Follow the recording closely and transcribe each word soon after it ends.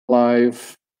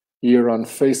live here on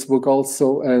Facebook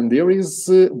also. And there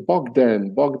is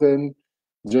Bogdan. Bogdan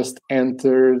just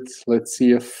entered. Let's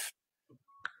see if...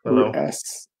 Hello.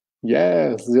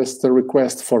 Yes, just a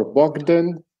request for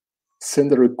Bogdan.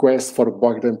 Send a request for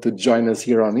Bogdan to join us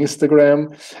here on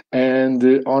Instagram and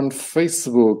on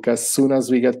Facebook. As soon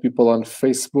as we get people on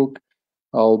Facebook,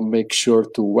 I'll make sure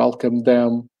to welcome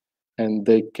them and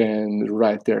they can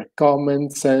write their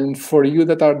comments. And for you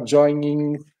that are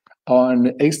joining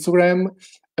on Instagram,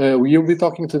 we'll be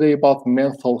talking today about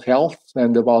mental health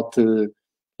and about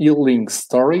healing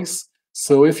stories.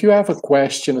 So if you have a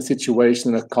question, a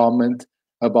situation, a comment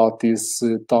about this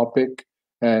topic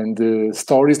and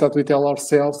stories that we tell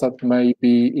ourselves that may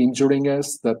be injuring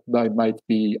us, that might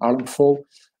be harmful,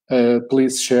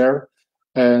 please share.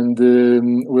 And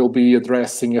we'll be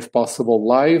addressing, if possible,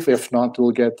 live. If not,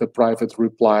 we'll get a private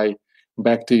reply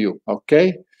back to you,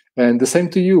 okay? And the same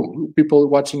to you, people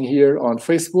watching here on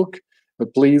Facebook.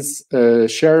 Please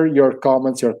share your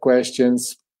comments, your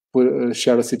questions,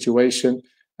 share a situation,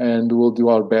 and we'll do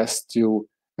our best to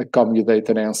accommodate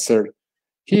an answer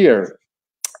here.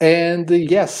 And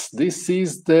yes, this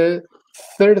is the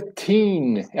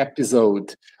 13th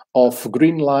episode of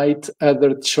GreenLight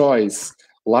Other Choice.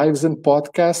 Lives and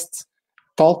podcasts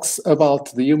talks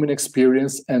about the human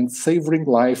experience and savoring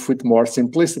life with more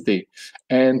simplicity.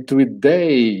 And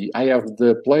today I have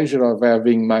the pleasure of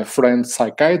having my friend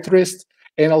psychiatrist,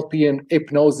 NLP and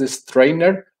hypnosis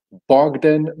trainer,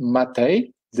 Bogdan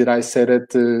Matei. Did I say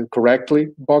it correctly,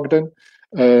 Bogdan?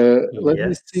 Let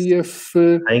me see if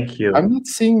thank you. I'm not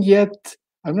seeing yet,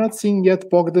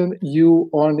 Bogdan, you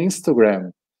on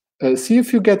Instagram. See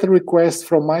if you get a request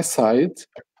from my side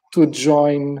to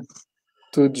join.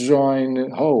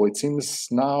 Oh, it seems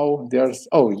now there's...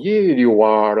 Oh, here you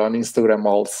are on Instagram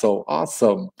also.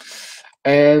 Awesome.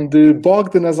 And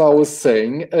Bogdan, as I was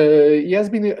saying, he has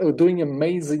been doing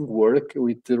amazing work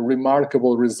with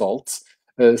remarkable results,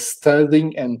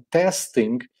 studying and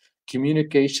testing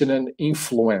communication and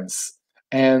influence.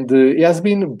 And he has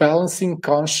been balancing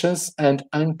conscious and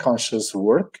unconscious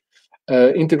work,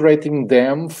 integrating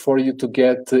them for you to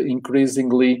get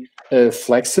increasingly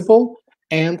flexible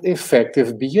and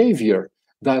effective behavior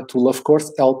that will, of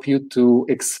course, help you to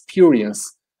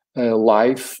experience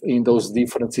life in those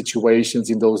different situations,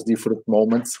 in those different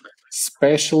moments,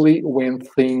 especially when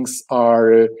things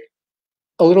are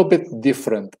a little bit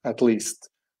different, at least,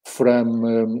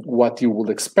 from what you would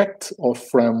expect or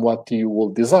from what you will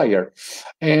desire.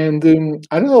 And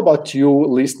I don't know about you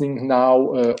listening now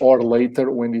or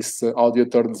later when this audio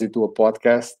turns into a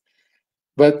podcast,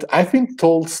 but I've been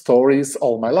told stories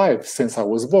all my life since I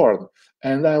was born.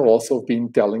 And I've also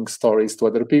been telling stories to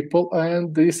other people.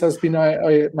 And this has been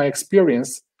my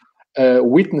experience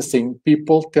witnessing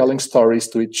people telling stories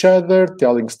to each other,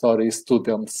 telling stories to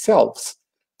themselves.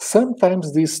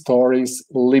 Sometimes these stories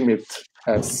limit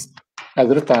us.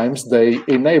 Other times they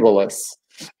enable us.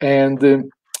 And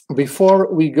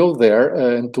before we go there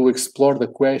and to explore the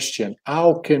question,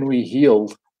 how can we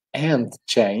heal and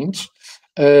change?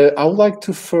 I would like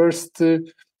to first,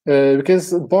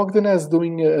 because Bogdan is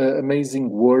doing amazing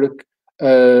work,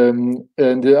 and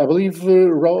I believe,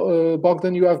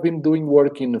 Bogdan, you have been doing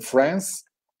work in France,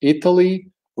 Italy,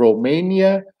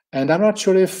 Romania, and I'm not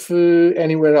sure if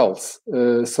anywhere else.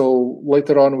 So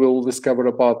later on we'll discover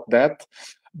about that.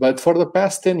 But for the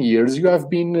past 10 years, you have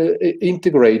been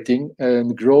integrating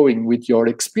and growing with your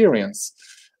experience.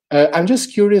 I'm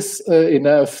just curious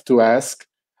enough to ask,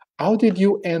 how did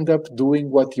you end up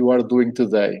doing what you are doing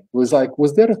today? Was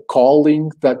there a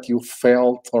calling that you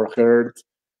felt or heard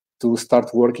to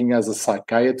start working as a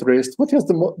psychiatrist? What is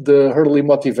the early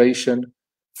motivation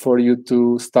for you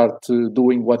to start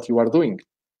doing what you are doing?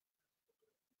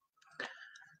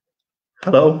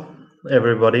 Hello,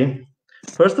 everybody.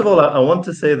 First of all, I want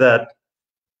to say that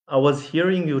I was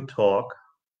hearing you talk,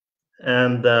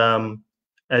 and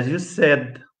as you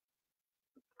said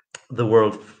the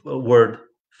word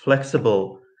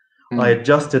flexible, I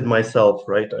adjusted myself,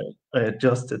 right? I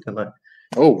adjusted, and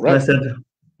right.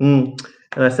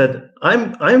 And I said,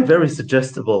 I'm very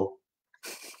suggestible.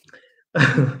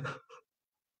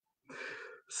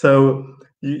 So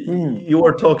you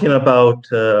were talking about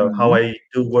how I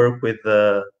do work with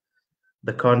the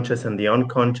conscious and the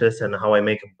unconscious, and how I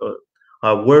make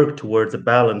work towards a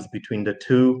balance between the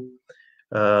two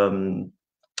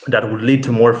that would lead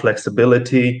to more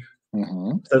flexibility.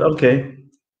 Said, okay,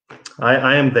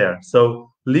 I am there.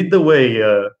 So lead the way,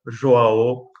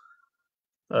 Joao,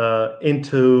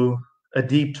 into a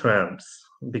deep trance,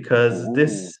 because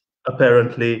this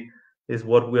apparently is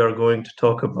what we are going to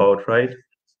talk about, right?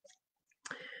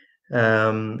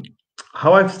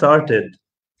 How I've started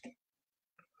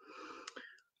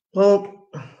Well,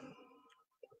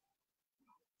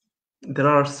 there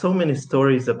are so many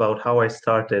stories about how I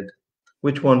started.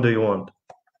 Which one do you want?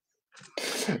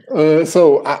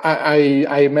 So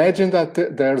I imagine that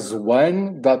there's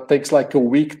one that takes like a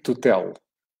week to tell.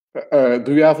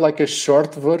 Do you have like a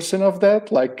short version of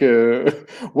that? Like,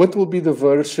 what will be the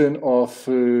version of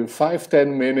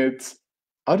 5-10 minutes?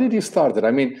 How did you start it?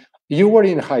 I mean, you were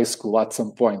in high school at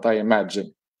some point, I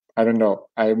imagine. I don't know.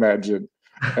 I imagine,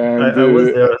 and I was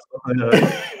there as well.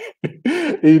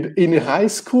 in high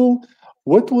school,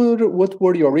 what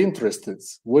were your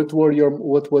interests? What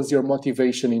was your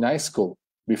motivation in high school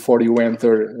before you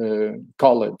enter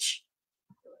college?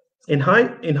 In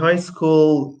high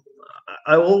school,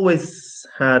 I always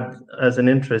had as an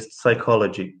interest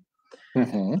psychology.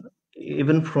 Mm-hmm.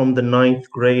 Even from the ninth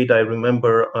grade, I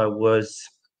remember I was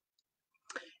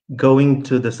going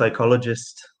to the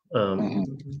psychologist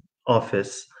Mm-hmm.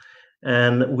 office,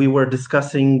 and we were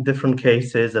discussing different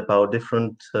cases about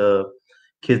different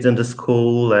kids in the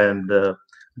school and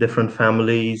different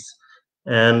families.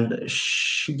 And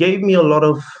she gave me a lot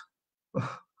of,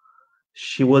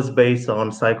 she was based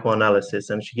on psychoanalysis,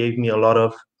 and she gave me a lot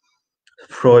of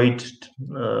Freud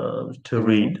to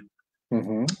read.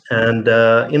 Mm-hmm. And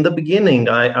in the beginning,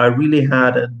 I really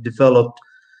had developed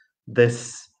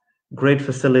this great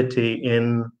facility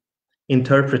in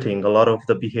interpreting a lot of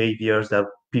the behaviors that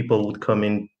people would come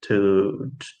into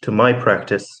to my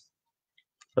practice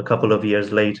a couple of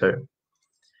years later.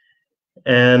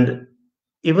 And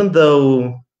even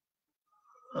though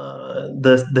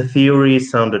the theory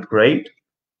sounded great,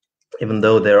 even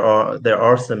though there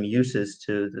are some uses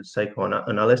to the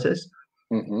psychoanalysis,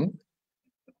 Mm-hmm.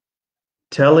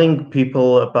 telling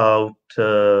people about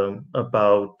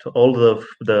all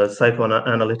the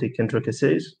psychoanalytic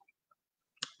intricacies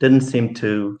didn't seem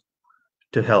to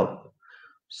help.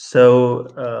 So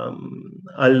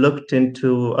I looked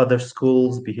into other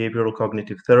schools: behavioral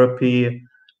cognitive therapy,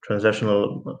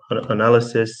 transactional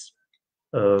analysis,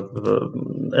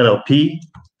 NLP,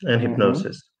 and Mm-hmm.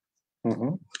 hypnosis.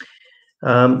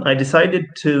 Mm-hmm. I decided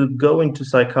to go into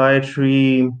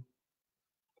psychiatry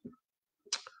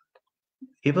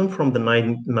even from the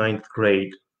ninth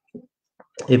grade,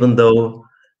 even though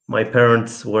my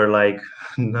parents were like,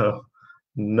 no,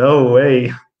 no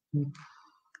way.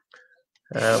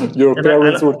 Your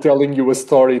parents And were telling you a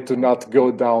story to not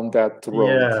go down that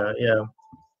road. yeah.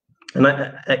 And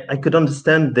I could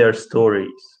understand their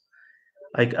stories.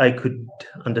 I could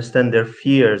understand their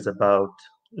fears about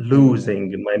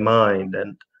losing my mind.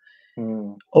 And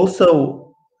Mm.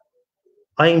 also,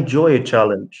 I enjoy a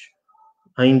challenge.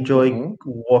 I enjoy Mm-hmm.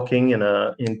 walking in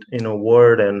a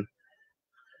world and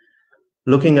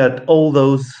looking at all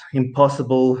those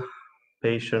impossible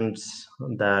patients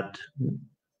that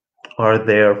are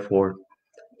there for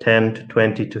 10 to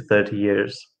 20 to 30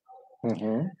 years.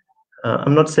 Mm-hmm.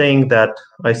 I'm not saying that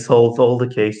I solved all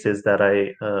the cases that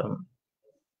I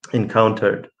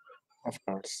encountered, Of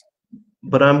course.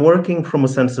 but I'm working from a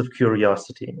sense of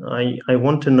curiosity. I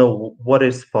want to know what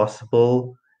is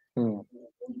possible, Mm.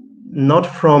 not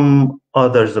from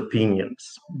others'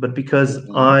 opinions, but because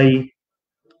Mm-hmm. I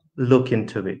look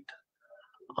into it.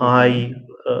 Mm-hmm. I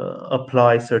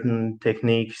apply certain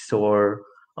techniques, or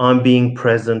I'm being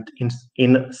present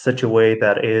in such a way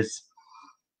that is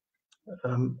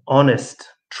honest,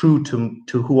 true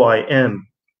to who I am.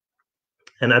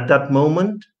 And at that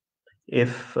moment,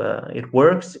 if it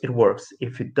works, it works.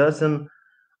 If it doesn't,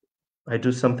 I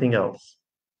do something else.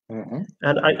 Mm-hmm.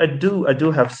 And I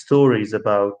do have stories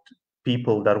about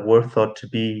people that were thought to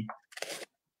be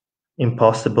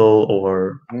impossible,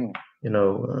 or Mm. you know,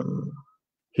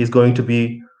 he's going to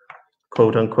be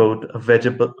quote unquote a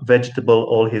vegetable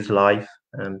all his life.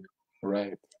 And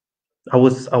Right. I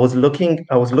was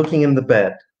looking in the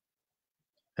bed,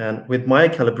 and with my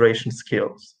calibration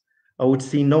skills, I would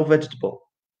see no vegetable,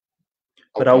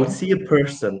 but I would Okay. see a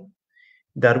person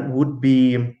that would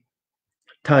be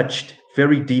touched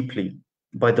very deeply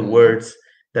by the Mm-hmm. words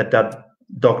that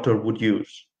doctor would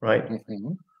use, right?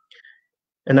 Mm-hmm.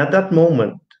 And at that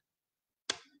moment,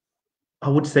 I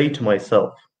would say to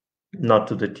myself, not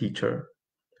to the teacher,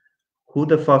 who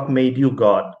the fuck made you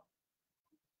God,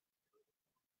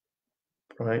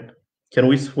 right? Can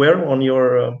we swear on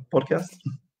your podcast?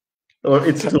 Or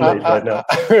it's too late right now?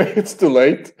 It's too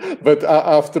late, but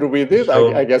after we did, I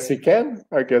So, guess he can.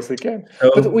 I guess he can.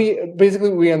 But so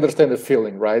we understand the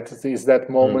feeling, right? It's that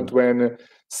moment mm, when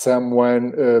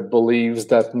someone believes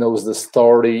that knows the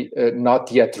story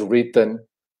not yet written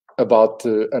about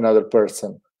another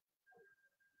person.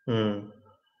 mm,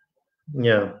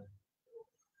 yeah.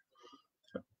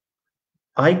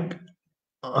 I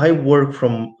I work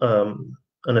from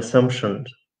an assumption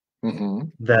Mm-hmm.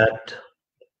 that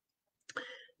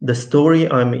the story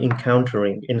I'm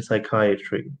encountering in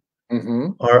psychiatry Mm-hmm.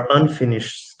 are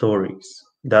unfinished stories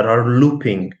that are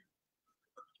looping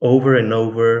over and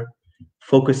over,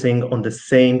 focusing on the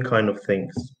same kind of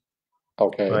things,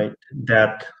 Okay. right?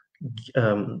 That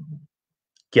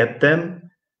get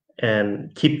them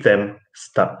and keep them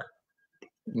stuck.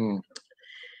 Mm.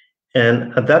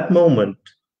 And at that moment,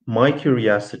 my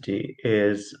curiosity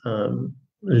is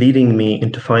leading me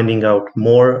into finding out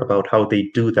more about how they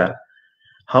do that.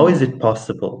 How is it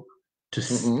possible to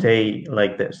Mm-hmm. stay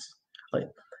like this? Like,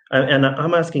 and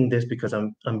I'm asking this because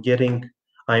I'm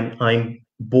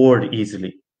bored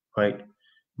easily, right?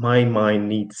 My mind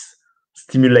needs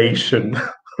stimulation,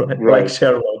 right? Like Right.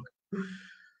 Sherlock.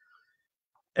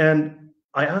 And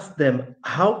I asked them,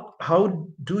 how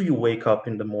do you wake up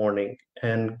in the morning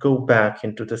and go back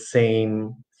into the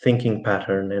same thinking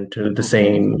pattern, into the Mm-hmm.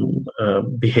 same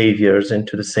behaviors,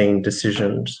 into the same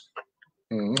decisions?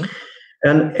 Mm-hmm.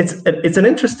 And it's an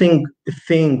interesting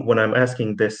thing when I'm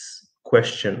asking this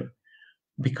question,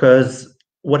 because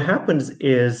what happens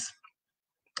is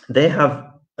they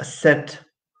have a set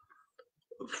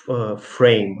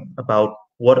frame about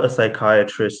what a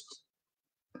psychiatrist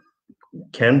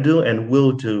can do and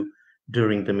will do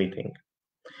during the meeting.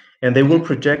 And they will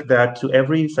project that to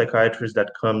every psychiatrist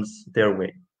that comes their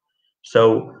way.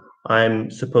 So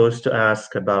I'm supposed to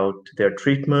ask about their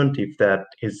treatment, if that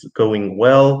is going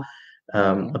well,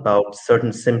 about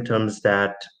certain symptoms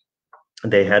that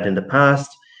they had in the past,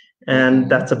 and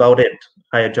that's about it.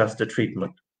 I adjust the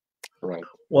treatment. Right.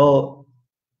 Well,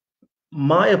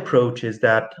 my approach is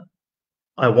that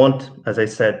I want, as I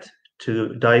said,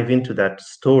 to dive into that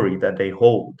story that they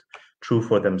hold true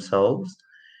for themselves,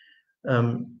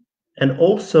 and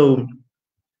also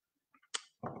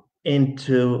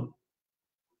into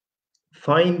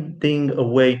finding a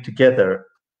way together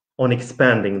on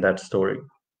expanding that story.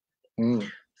 Mm.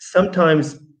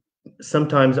 Sometimes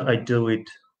I do it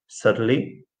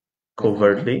subtly,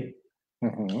 covertly,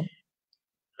 Mm-hmm.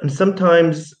 and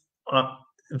sometimes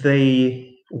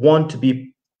they want to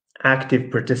be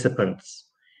active participants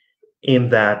in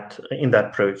that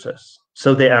process.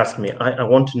 So they ask me, I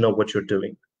want to know what you're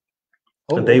doing.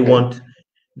 And Oh, okay.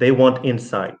 they want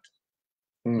insight.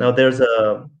 Now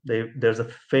Mm. there's a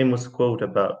famous quote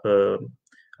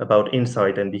about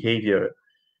insight and behavior,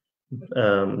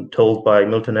 told by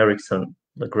Milton Erickson,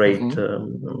 the great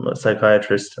Mm-hmm.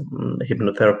 psychiatrist,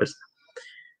 hypnotherapist.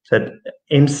 Said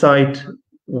insight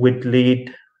would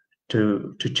lead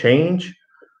to change,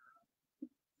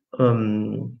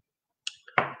 um,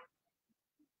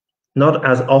 not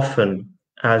as often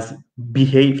as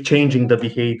changing the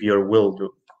behavior will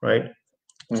do, right?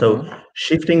 So Mm-hmm.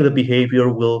 shifting the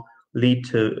behavior will lead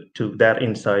to that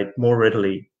insight more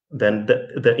readily than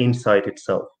the insight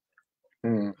itself.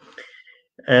 Mm.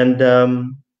 And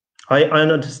I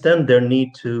understand their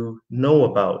need to know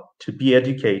about, to be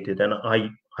educated, and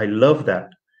I love that,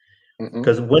 Mm-hmm.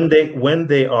 because when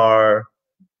they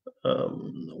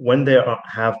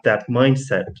have that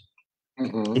mindset,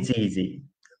 Mm-hmm. it's easy,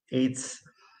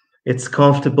 it's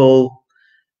comfortable,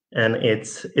 and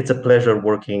it's a pleasure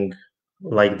working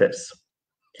like this.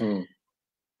 Mm.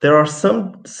 There are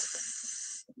some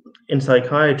in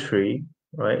psychiatry,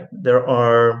 right? There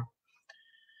are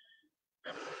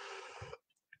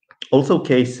also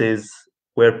cases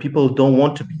where people don't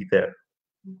want to be there,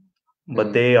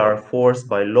 but they are forced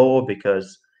by law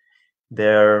because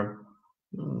their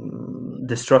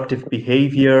destructive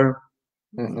behavior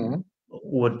Mm-hmm.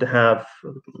 would have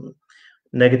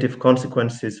negative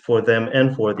consequences for them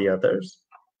and for the others.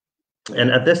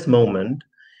 And at this moment,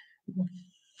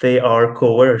 they are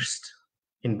coerced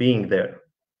in being there.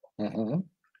 Mm-hmm.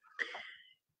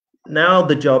 Now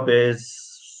the job is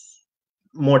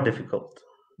more difficult,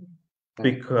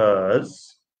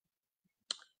 because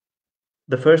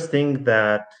the first thing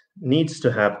that needs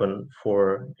to happen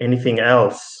for anything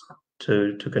else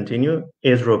to continue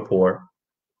is rapport.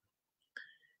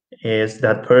 Is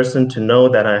that person to know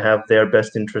that I have their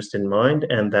best interest in mind,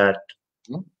 and that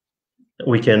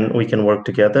we can work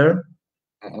together.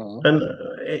 Mm-hmm. And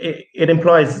it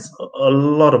implies a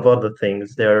lot of other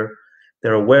things. Their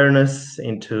awareness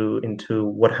into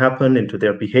what happened, into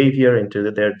their behavior,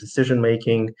 into their decision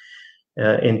making,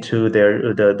 into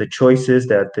the choices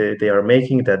that they are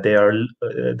making,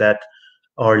 that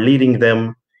are leading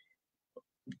them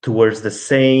towards the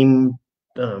same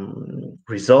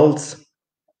results.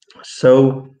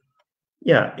 So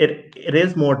yeah, it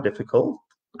is more difficult.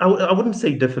 I wouldn't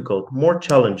say difficult, more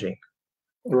challenging.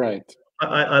 Right.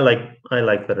 I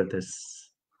like that it is.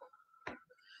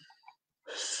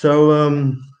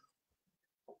 So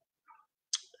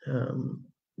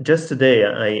just today,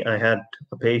 I had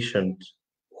a patient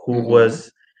who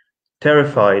was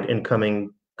terrified in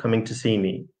coming to see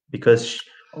me because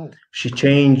she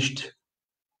changed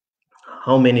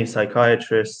how many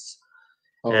psychiatrists,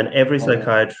 and every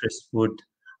psychiatrist would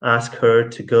ask her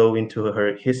to go into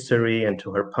her history and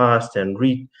to her past and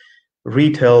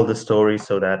retell the story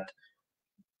so that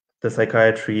the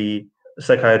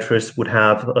psychiatrist would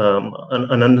have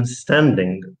an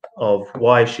understanding of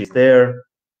why she's there.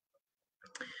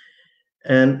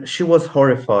 And she was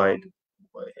horrified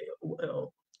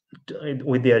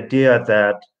with the idea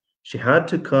that she had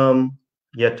to come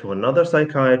yet to another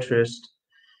psychiatrist,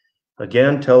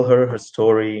 again tell her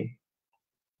story,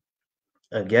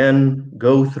 again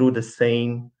go through the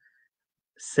same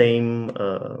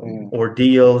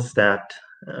ordeals that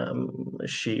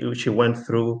she went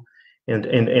through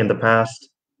in the past.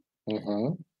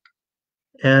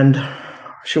 And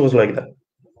she was like that.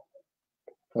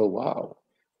 Oh, wow.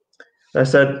 I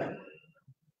said,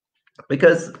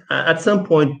 because at some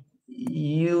point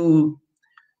you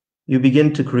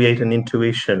begin to create an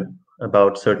intuition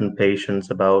about certain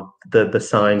patients, about the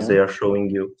signs they are showing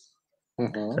you.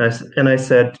 And I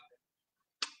said,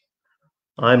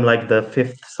 I'm like the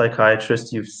 5th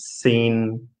psychiatrist you've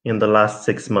seen in the last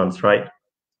 6 months, right?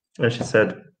 And she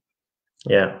said,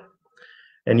 yeah.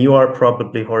 And you are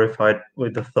probably horrified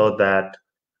with the thought that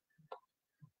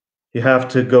you have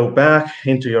to go back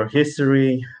into your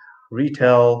history,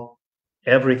 retell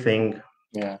everything.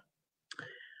 Yeah.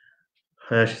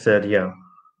 And she said, yeah.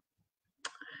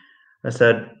 I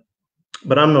said,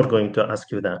 but I'm not going to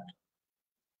ask you that.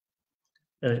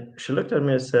 And she looked at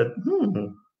me and said,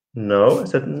 no. I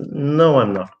said, no,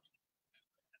 I'm not.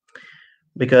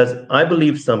 Because I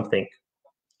believe something.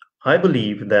 I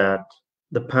believe that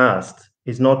the past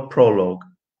is not prologue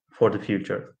for the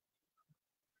future.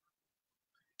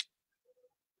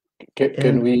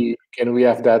 Can we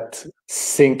have that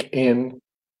sink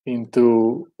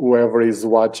into whoever is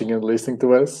watching and listening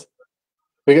to us?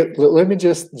 Because let me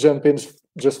just jump in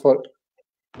just for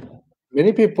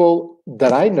many people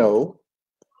that I know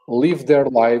live their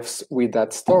lives with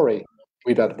that story,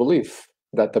 with that belief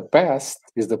that the past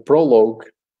is the prologue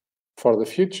for the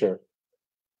future.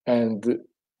 And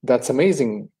that's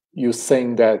amazing, you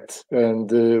saying that.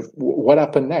 And what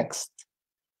happened next?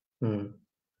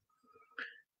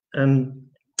 And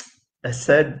I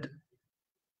said,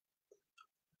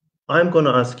 I'm going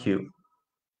to ask you,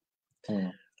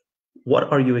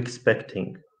 what are you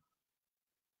expecting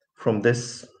from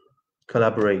this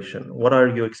collaboration? What are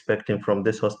you expecting from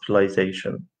this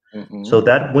hospitalization? So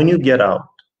that when you get out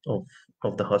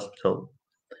of the hospital,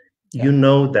 you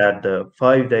know that the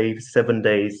 5 days, 7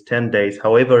 days, 10 days,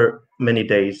 however many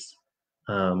days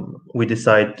we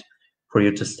decide for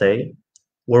you to stay,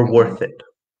 were worth it.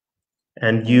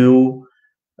 And you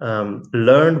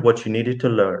learned what you needed to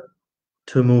learn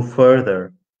to move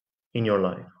further in your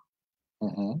life.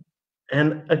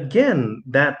 And again,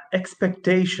 that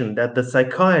expectation that the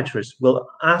psychiatrist will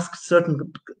ask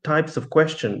certain types of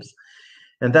questions,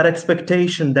 and that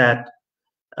expectation that,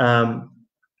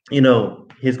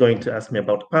 he's going to ask me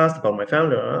about the past, about my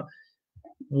family,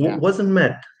 wasn't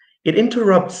met. It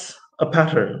interrupts a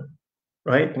pattern,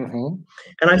 right? And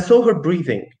I saw her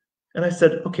breathing, and I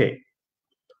said, okay,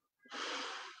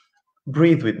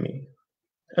 breathe with me.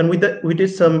 And we did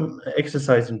some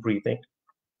exercise in breathing.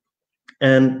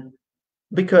 And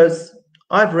because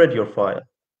I've read your file,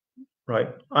 right?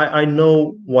 I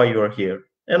know why you are here.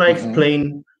 And I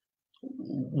explained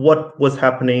what was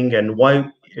happening and why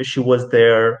she was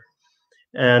there.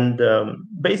 And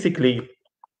basically,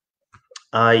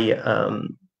 I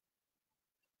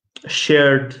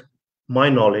shared my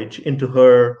knowledge into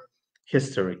her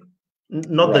history.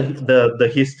 Not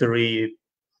the history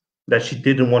that she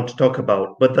didn't want to talk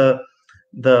about, but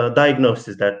the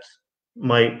diagnosis that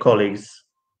my colleagues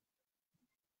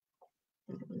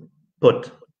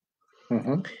put.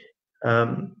 And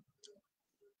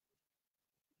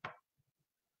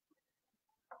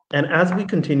as we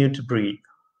continue to breathe,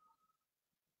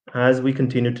 as we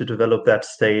continue to develop that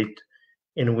state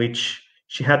in which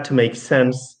she had to make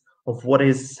sense of what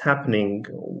is happening,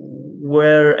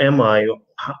 where am I,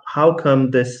 how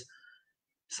come this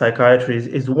psychiatrist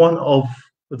is one of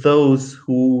those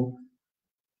who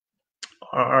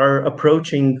are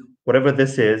approaching whatever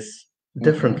this is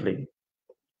differently.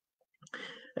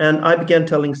 And I began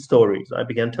telling stories. I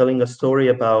began telling a story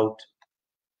about,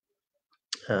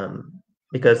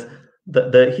 because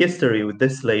the history with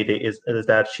this lady is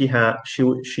that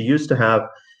she used to have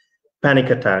panic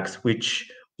attacks,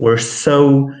 which were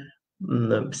so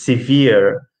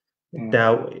severe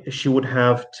that she would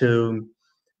have to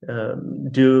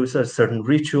do certain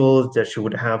rituals, that she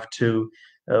would have to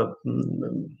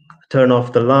turn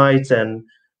off the lights and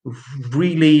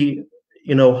really,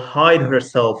 hide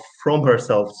herself from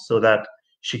herself so that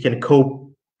she can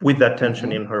cope with that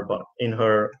tension in her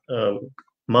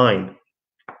mind.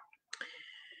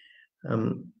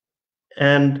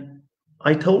 And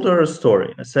I told her a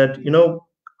story. I said,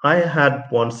 I had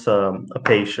once a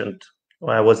patient.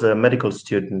 I was a medical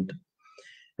student,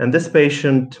 and this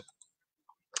patient,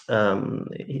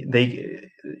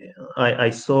 I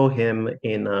saw him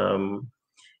in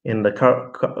the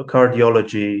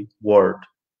cardiology ward.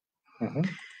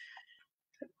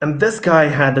 And this guy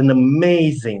had an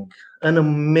amazing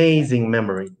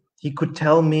memory. He could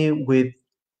tell me with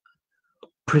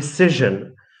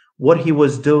precision what he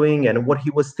was doing and what he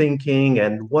was thinking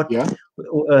and what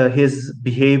his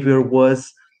behavior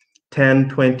was 10,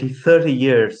 20, 30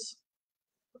 years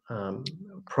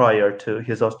prior to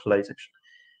his hospitalization.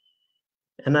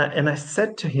 And I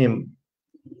said to him,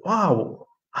 wow,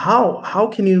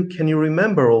 how can you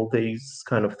remember all these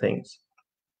kind of things?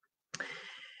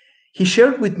 He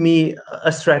shared with me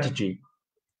a strategy.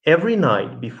 Every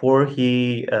night before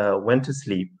he went to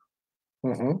sleep,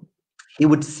 he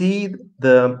would see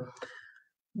the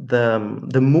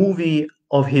movie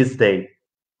of his day.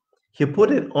 He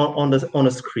put it on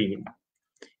a screen.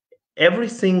 Every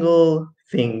single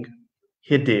thing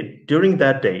he did during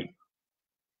that day,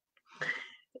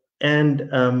 and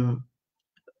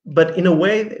but in a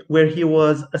way where he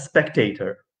was a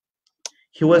spectator.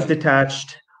 He was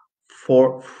detached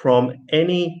from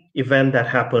any event that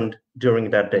happened during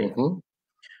that day,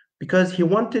 because he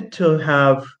wanted to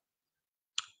have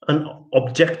an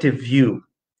objective view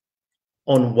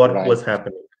on what was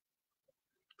happening.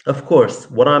 Of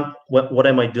course, what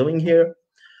am I doing here?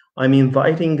 I'm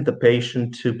inviting the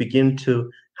patient to begin to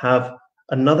have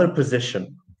another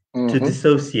position, to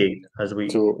dissociate, as we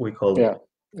call it. Yeah,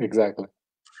 exactly.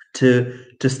 To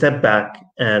step back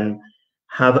and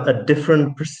have a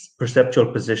different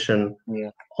perceptual position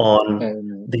on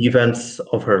the events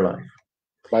of her life.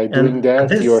 By doing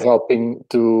that, you're helping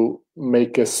to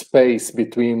make a space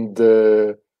between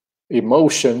the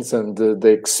emotions and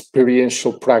the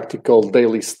experiential, practical,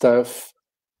 daily stuff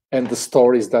and the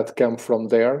stories that come from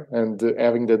there, and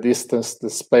having the distance, the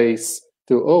space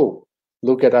to,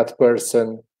 look at that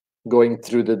person going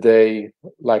through the day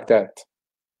like that.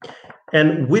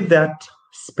 And with that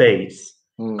space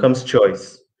comes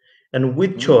choice. And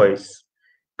with choice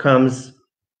comes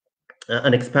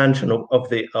an expansion of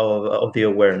the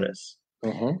awareness.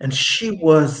 And she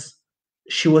was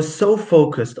so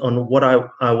focused on what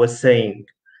I was saying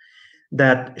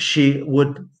that she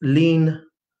would lean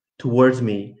towards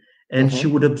me and she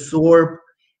would absorb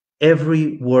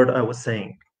every word I was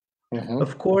saying.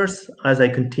 Of course, as I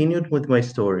continued with my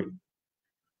story,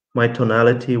 my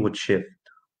tonality would shift.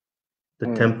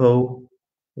 The tempo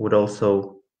would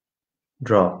also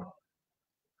drop.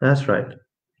 That's right.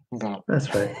 No.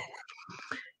 That's right.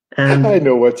 And I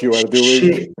know what you are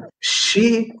doing.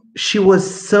 She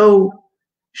was so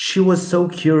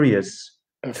curious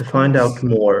to find out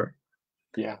more.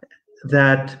 Yeah.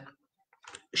 That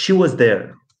she was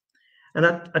there. And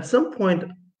at some point,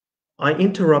 I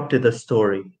interrupted the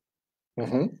story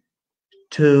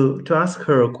to ask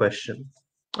her a question.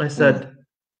 I said,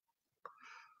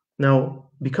 now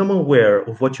become aware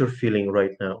of what you're feeling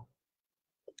right now.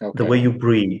 The way you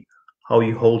breathe, how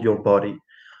you hold your body,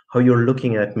 how you're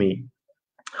looking at me,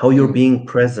 how you're being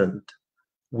present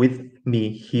with me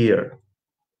here.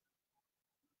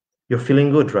 You're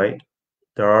feeling good, right?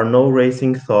 There are no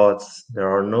racing thoughts. There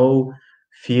are no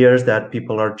fears that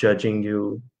people are judging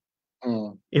you.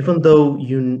 Even though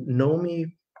you know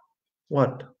me,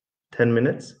 what, 10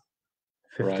 minutes,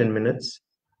 15 minutes?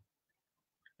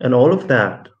 And all of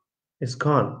that is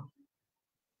gone.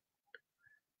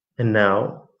 And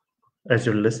now, as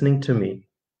you're listening to me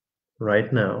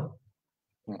right now,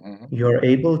 you're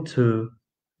able to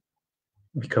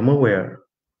become aware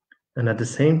and at the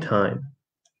same time,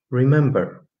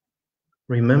 remember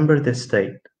this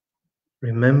state.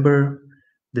 Remember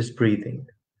this breathing.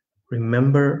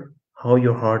 Remember how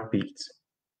your heart beats.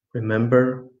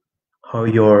 Remember how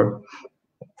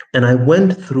and I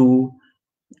went through,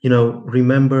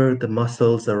 remember the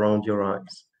muscles around your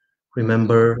eyes.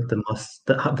 Remember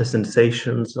the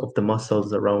sensations of the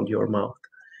muscles around your mouth.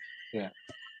 Yeah.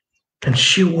 And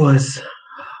she was,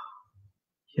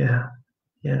 yeah.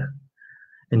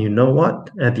 And you know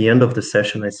what? At the end of the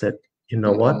session, I said, you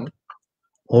know what?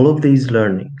 All of these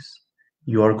learnings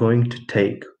you are going to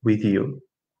take with you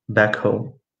back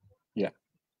home. Yeah.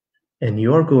 And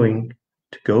you are going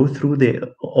to go through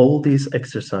all these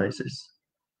exercises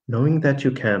knowing that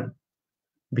you can,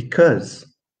 because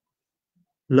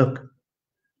look,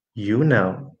 you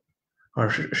now are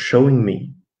showing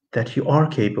me that you are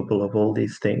capable of all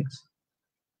these things,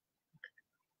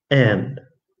 and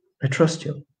I trust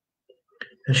you.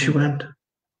 And she went,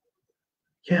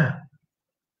 yeah,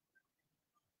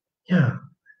 yeah.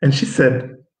 And she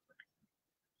said,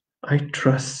 I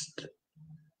trust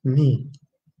me.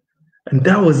 And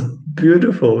that was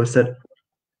beautiful. I said,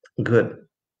 good.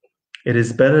 It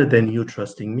is better than you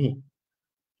trusting me.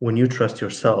 When you trust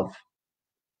yourself,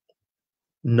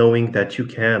 knowing that you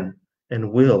can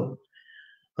and will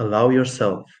allow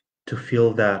yourself to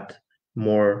feel that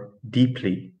more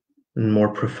deeply and more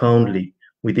profoundly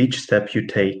with each step you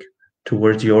take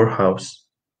towards your house.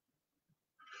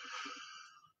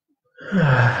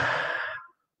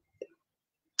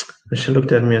 And she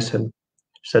looked at me and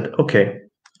said, okay,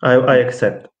 I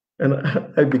accept. And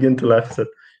I began to laugh. I said,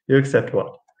 you accept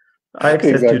what? I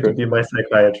accept you to be my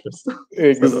psychiatrist.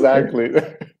 Exactly.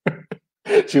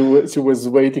 She was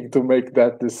waiting to make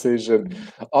that decision.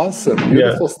 Awesome,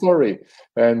 beautiful story,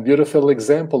 and beautiful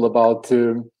example about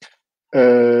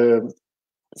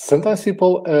sometimes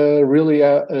people really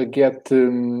get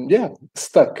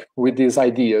stuck with these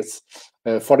ideas.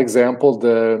 For example,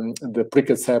 the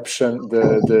preconception,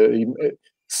 the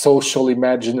social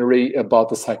imaginary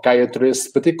about a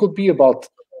psychiatrist, but it could be about,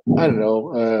 I don't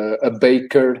know, a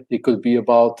baker. It could be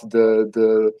about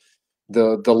the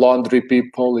laundry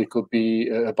people. It could be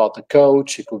about a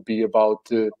coach. It could be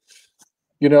about a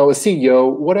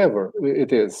CEO, whatever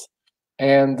it is.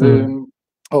 And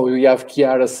we have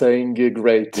Chiara saying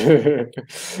great.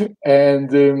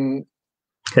 And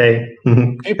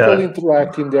people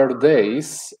interact in their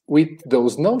days with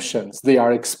those notions. They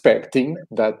are expecting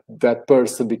that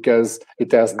person, because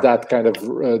it has that kind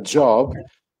of job,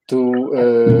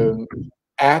 to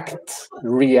act,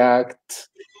 react,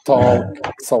 talk,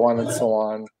 so on and so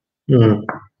on,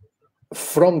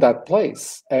 from that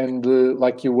place. And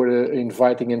like you were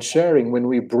inviting and sharing, when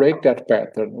we break that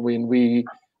pattern, when we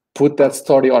put that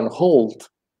story on hold,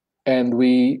 and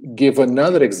we give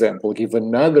another example, give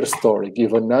another story,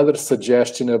 give another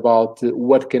suggestion about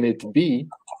what can it be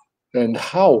and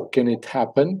how can it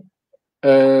happen,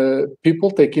 people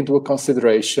take into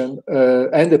consideration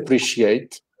and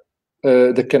appreciate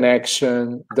the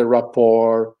connection, the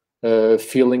rapport,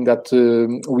 feeling that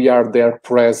we are there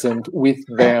present with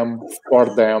them,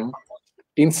 for them,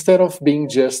 instead of being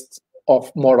just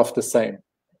more of the same,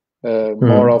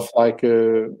 more of like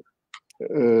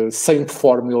same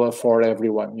formula for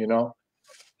everyone,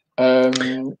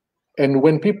 and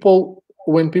when people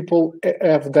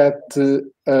have that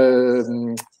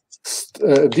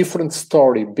different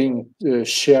story being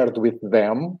shared with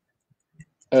them,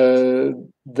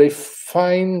 they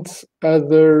find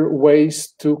other ways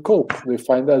to cope. They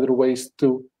find other ways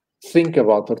to think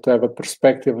about, or to have a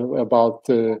perspective about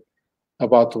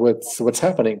what's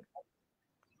happening.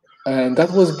 And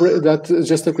that was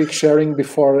just a quick sharing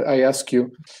before I ask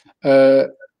you.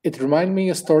 It reminded me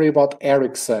a story about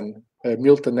Erickson,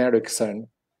 Milton Erickson,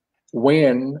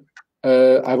 when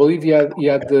I believe he had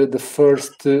the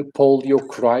first polio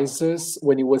crisis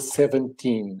when he was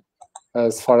 17,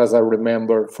 as far as I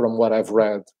remember from what I've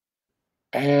read.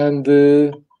 And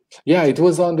it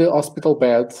was on the hospital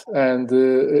bed, and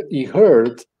he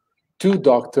heard two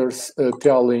doctors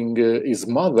telling his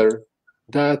mother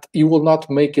that he will not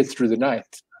make it through the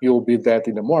night. He will be dead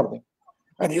in the morning.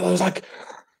 And he was like,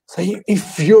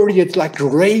 infuriated, like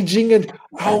raging, and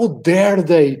how dare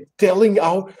they telling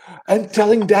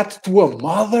that to a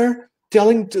mother,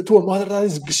 telling to a mother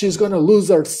that she's going to lose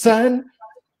her son.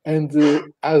 And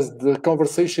as the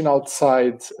conversation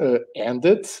outside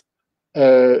ended,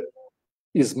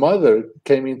 his mother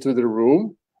came into the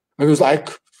room and was like,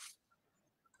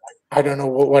 I don't know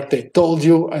what they told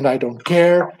you, and I don't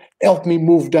care. Help me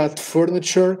move that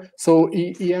furniture. So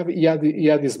he had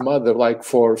his mother, like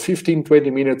for 15,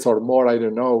 20 minutes or more, I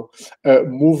don't know,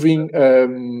 moving,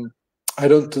 I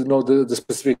don't know the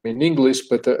specific in English,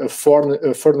 but a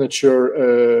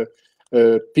furniture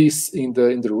piece in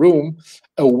the room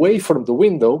away from the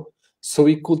window so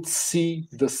he could see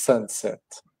the sunset.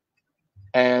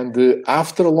 And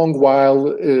after a long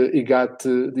while, he got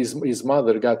his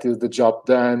mother got the job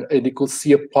done, and he could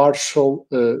see a partial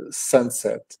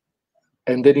sunset.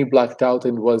 And then he blacked out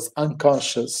and was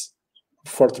unconscious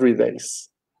for 3 days.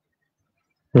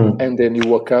 And then he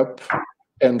woke up,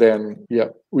 and then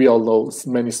we all know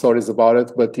many stories about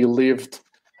it. But he lived.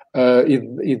 He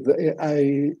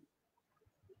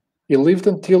lived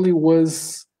until he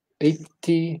was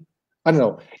 80. I don't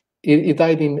know. He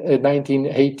died in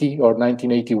 1980 or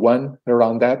 1981,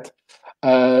 around that.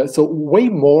 So way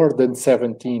more than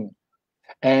 17.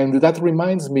 And that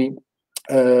reminds me,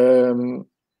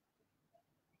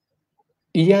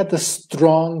 he had a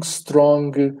strong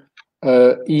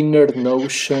inner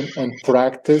notion and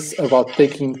practice about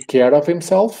taking care of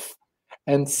himself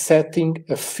and setting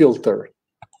a filter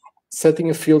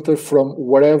from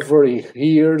whatever he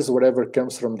hears, whatever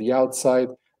comes from the outside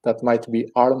that might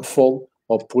be harmful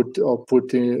or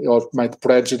might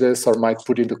prejudice or might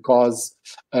put into cause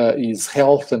his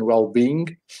health and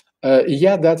well-being. He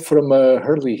had that from an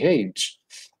early age.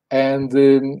 And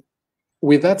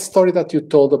with that story that you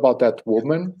told about that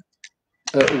woman,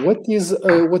 what is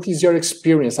your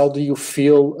experience? How do you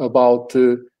feel about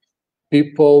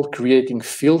people creating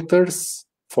filters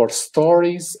for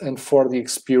stories and for the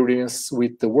experience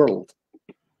with the world?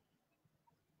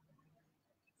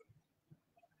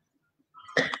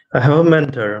 I have a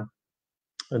mentor,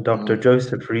 Dr.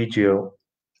 Joseph Reggio,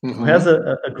 who has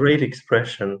a great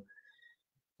expression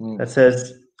that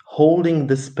says, holding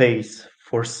the space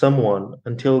for someone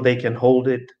until they can hold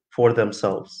it for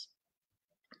themselves.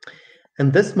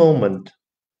 And this moment,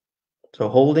 so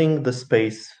holding the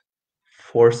space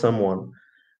for someone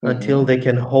until they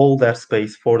can hold that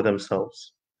space for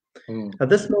themselves. At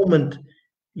this moment,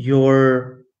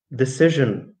 your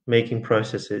decision-making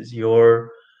processes,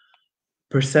 your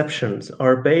perceptions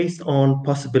are based on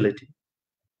possibility,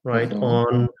 right?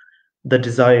 On the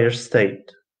desired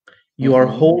state. You are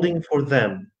holding for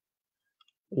them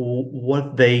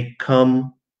what they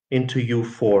come into you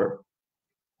for,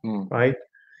 right?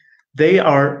 They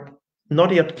are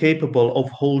not yet capable of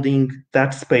holding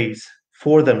that space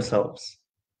for themselves.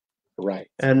 Right.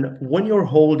 And when you're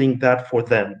holding that for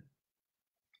them,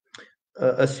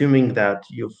 assuming that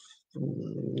you've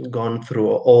gone through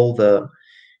all the,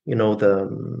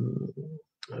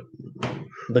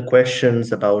 the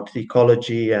questions about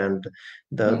ecology and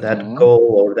that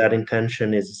goal or that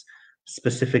intention is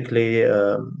specifically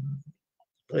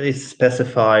is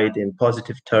specified in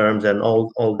positive terms and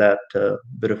all that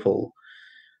beautiful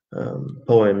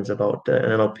poems about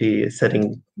NLP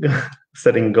setting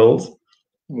setting goals.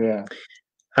 Yeah.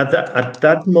 At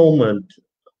that moment,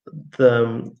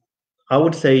 I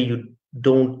would say you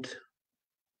don't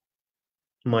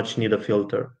much need a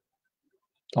filter,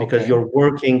 because you're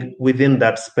working within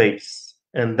that space,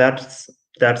 and that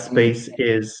space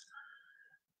is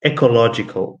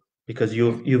ecological because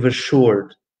you've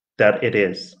assured that it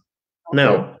is.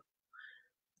 Now,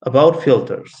 about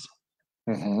filters.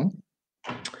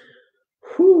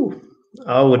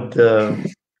 I would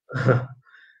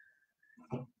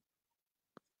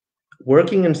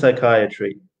working in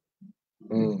psychiatry,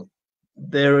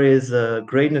 there is a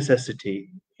great necessity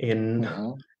in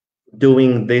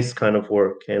doing this kind of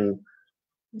work, and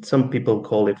some people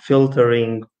call it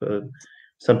filtering,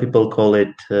 some people call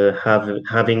it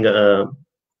having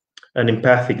an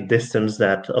empathic distance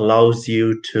that allows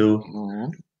you to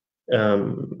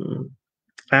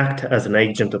act as an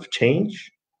agent of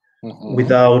change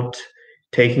without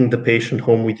taking the patient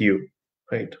home with you,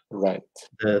 right? Right.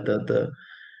 The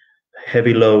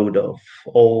heavy load of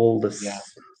all the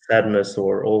sadness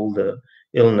or all the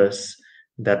illness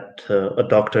that a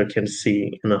doctor can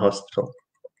see in a hospital.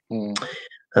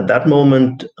 At that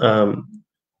moment, and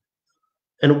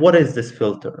what is this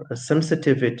filter? A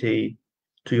sensitivity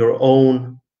to your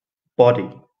own body.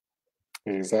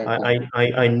 Exactly.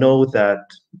 I know that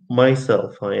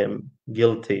myself, I am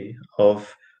guilty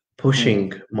of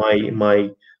pushing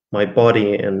my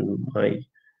body and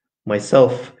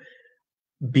myself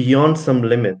beyond some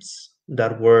limits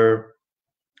that were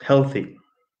healthy.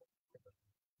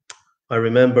 I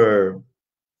remember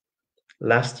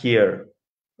last year,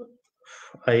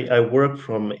 I worked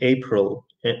from April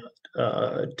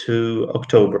to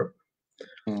October,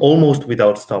 almost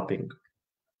without stopping.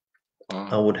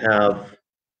 I would have,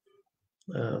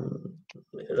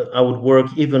 I would work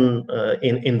even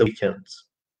in the weekends.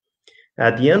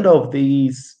 At the end of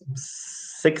these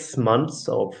 6 months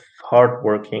of hard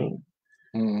working,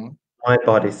 my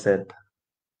body said,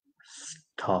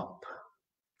 stop.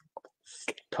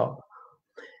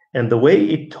 And the way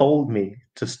it told me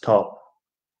to stop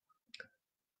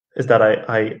is that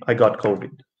I got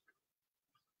COVID.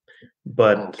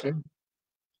 But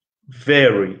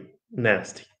very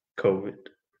nasty COVID.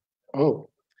 Oh.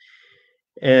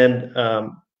 And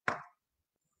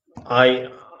I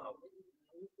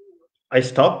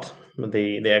stopped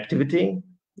the activity.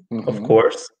 Of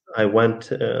course, I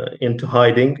went into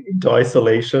hiding, into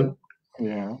isolation.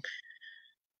 Yeah.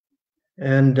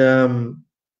 And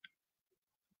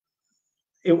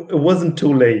it wasn't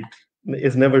too late.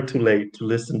 It's never too late to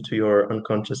listen to your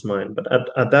unconscious mind. But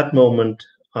at that moment,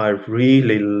 I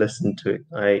really listened to it.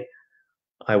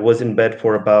 I was in bed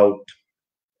for about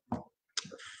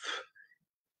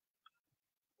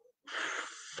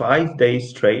 5 days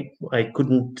straight. I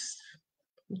couldn't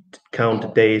count the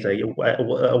days. I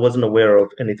wasn't aware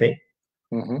of anything.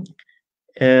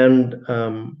 And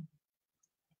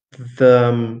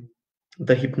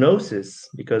the hypnosis,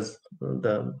 because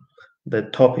the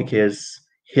topic is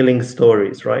healing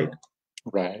stories, right?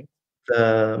 Right.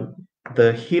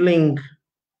 The healing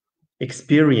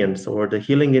experience or the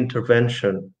healing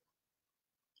intervention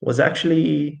was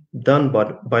actually done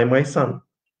by my son.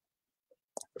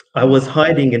 I was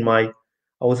hiding in my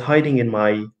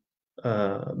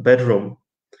bedroom,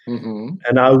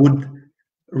 and I would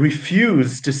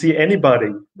refuse to see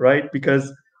anybody, right?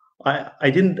 Because I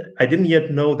didn't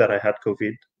yet know that I had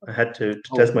COVID. I had to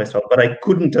test myself, but I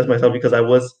couldn't test myself because I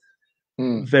was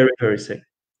very, very sick.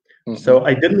 So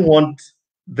I didn't want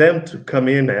them to come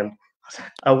in, and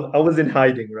I was in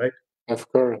hiding, right? Of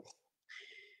course.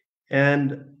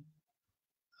 And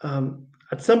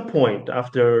at some point,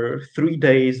 after 3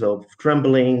 days of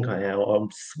trembling, I'm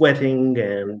sweating,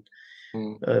 and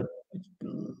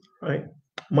right,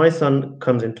 my son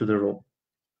comes into the room,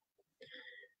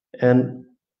 and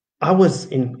I was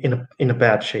in a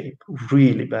bad shape,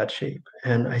 really bad shape,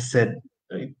 and I said,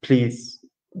 "Please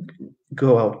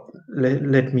go out.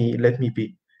 Let me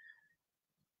be."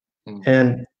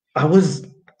 And I was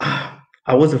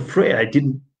afraid.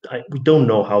 We don't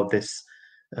know how this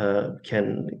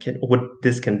can what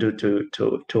this can do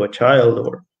to a child,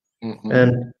 or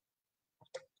and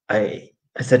I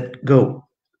said, "Go,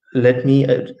 let me.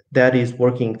 Daddy is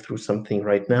working through something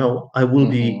right now. I will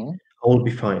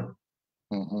be fine."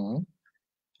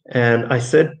 And I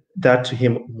said that to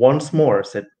him once more. I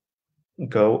said,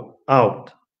 "Go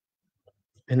out."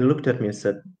 And he looked at me and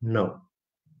said, "No,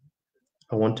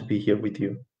 I want to be here with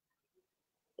you.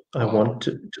 I want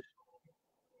to."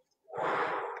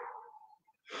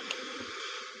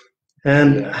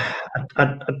 And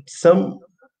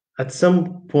at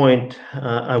some point,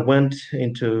 I went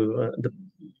into the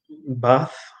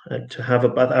bath to have a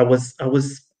bath. I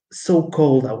was so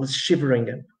cold. I was shivering,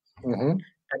 and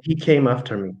he came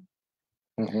after me.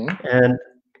 And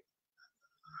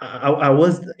I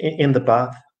was in the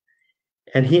bath,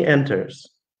 and he enters,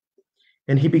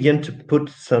 and he began to put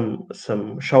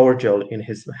some shower gel in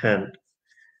his hand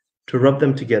to rub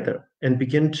them together and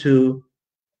begin to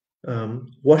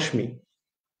wash me.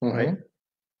 Right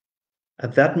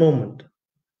at that moment,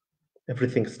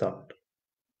 everything stopped.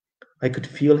 I could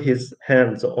feel his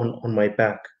hands on my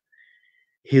back,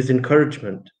 his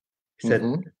encouragement. He said,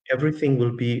 "Everything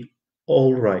will be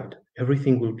all right.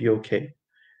 Everything will be okay."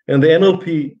 And the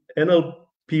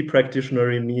NLP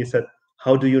practitioner in me said,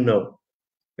 "How do you know?"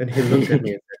 And he looked at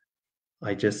me and said,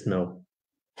 "I just know.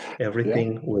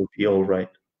 Everything will be all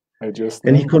right."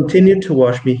 And he continued to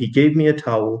wash me. He gave me a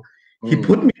towel. He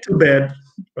put me to bed,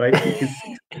 right?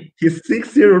 He's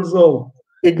 6 years old.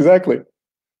 Exactly.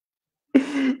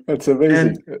 That's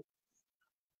amazing. And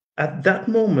at that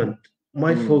moment,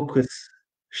 my focus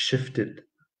shifted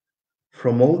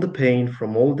from all the pain,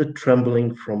 from all the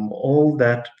trembling, from all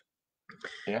that,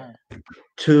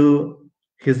 to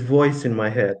his voice in my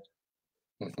head,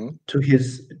 to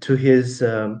his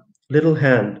little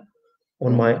hand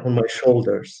on my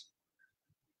shoulders,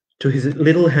 to his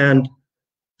little hand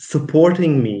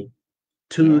supporting me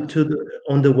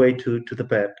on the way to the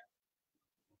bed.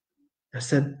 I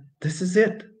said, "This is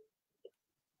it.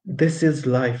 This is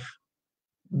life.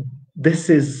 This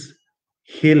is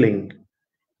healing."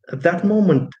 At that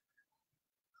moment,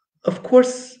 of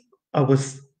course, I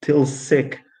was still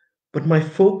sick, but my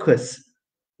focus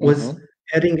was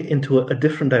heading into a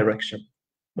different direction.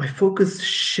 My focus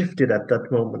shifted at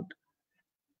that moment.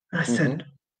 I said,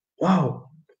 "Wow,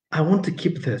 I want to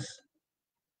keep this."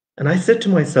 And I said to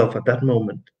myself at that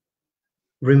moment,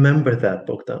 "Remember that,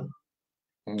 Bogdan.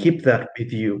 Keep that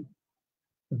with you,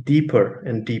 deeper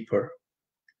and deeper."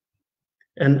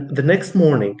 And the next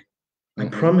morning, I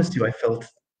promised you I felt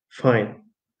fine.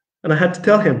 And I had to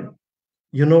tell him,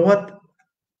 "You know what?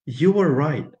 You were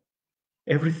right.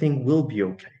 Everything will be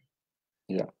okay.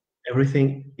 Yeah.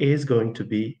 Everything is going to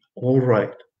be all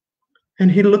right." And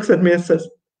he looks at me and says,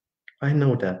 "I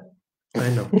know that. I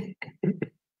know."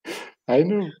 I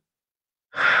know.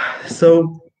 So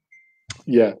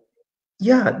yeah,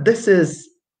 this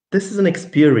is an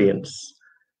experience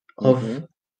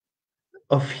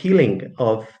of healing.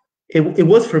 It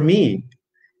was for me,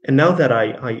 and now that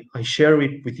I share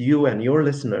it with you and your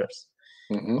listeners,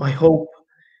 I hope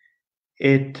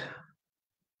it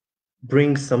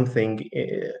brings something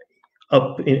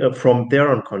up from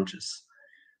their unconscious,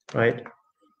 right?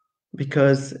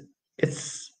 because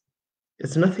it's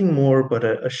nothing more but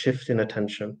a shift in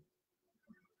attention.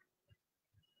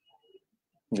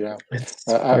 Yeah,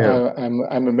 Yeah.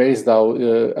 I'm amazed how,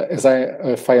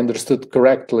 if I understood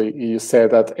correctly, you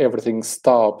said that everything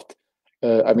stopped.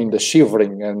 I mean, the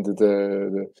shivering and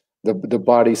the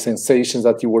body sensations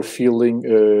that you were feeling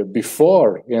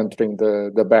before entering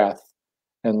the bath,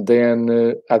 and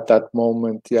then at that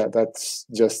moment, yeah, that's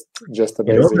just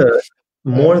You know, amazing.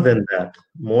 more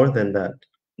than that,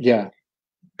 Yeah,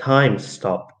 time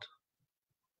stopped.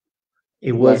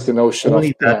 It like was the notion of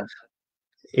only that yeah.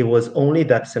 it was only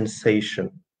that sensation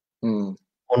Mm,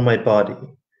 on my body,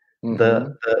 mm-hmm,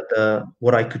 the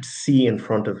what I could see in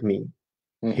front of me,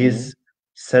 mm-hmm, his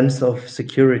sense of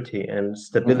security and mm-hmm.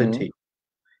 stability,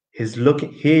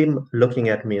 him looking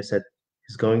at me and said,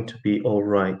 "He's going to be all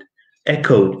right,"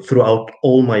 echoed throughout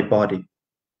all my body,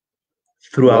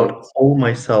 Great, throughout all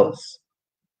my cells.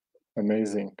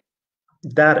 amazing.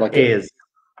 That is,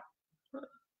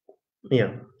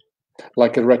 yeah.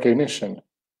 Like a recognition,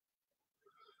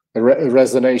 a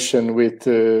resonation with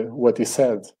what he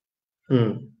said.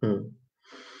 Mm-hmm.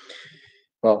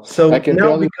 Well, So I can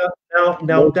tell you now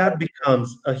more. that becomes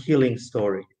a healing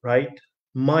story, right?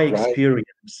 My Right,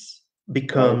 experience right.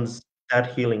 becomes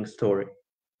that healing story.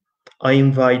 I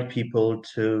invite people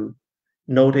to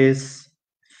notice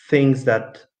things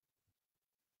that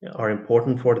are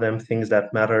important for them, things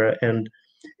that matter. And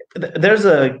there's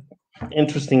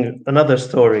another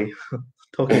story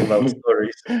talking about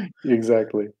stories.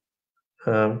 Exactly.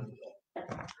 Um,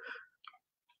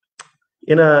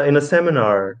 in a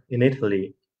seminar in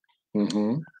Italy,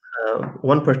 Mm-hmm.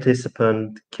 one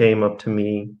participant came up to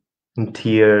me in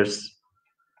tears,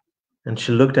 and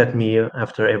she looked at me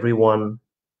after everyone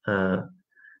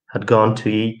had gone to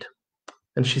eat,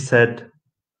 and she said,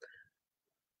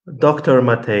 "Dr.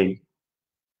 Matei,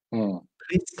 Mm.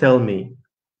 please tell me,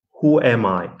 who am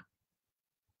I?"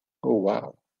 Oh,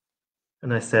 wow.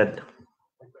 And I said,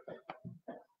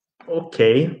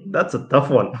 "Okay, that's a tough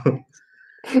one."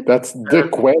 That's the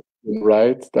question,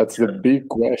 right? That's the big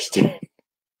question.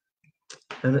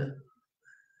 and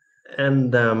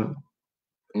and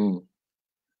Mm.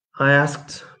 I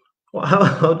asked, well,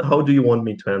 how do you want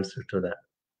me to answer to that?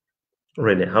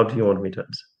 Really, how do you want me to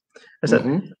answer? I said,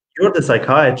 Mm-hmm. "You're the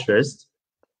psychiatrist.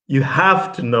 You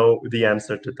have to know the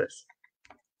answer to this."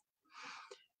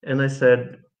 And I said,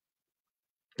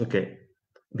 "Okay,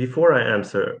 before I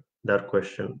answer that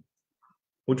question,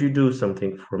 would you do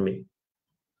something for me?"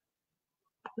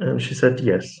 And she said,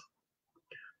 "Yes.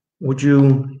 Would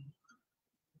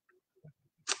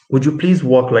you please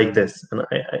walk like this?" And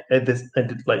I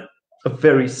did like a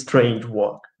very strange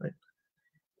walk, right?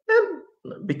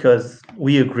 And because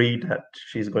we agreed that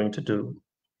she's going to do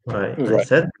what I Right.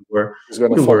 said, He's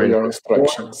going to we were follow in your rapport.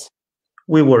 instructions.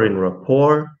 We were in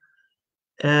rapport,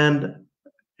 and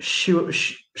she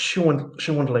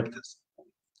went like this.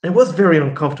 It was very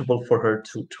uncomfortable for her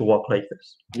to walk like this.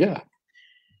 Yeah.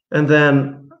 And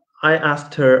then I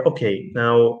asked her, "Okay,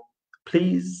 now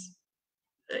please,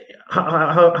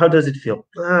 how does it feel?"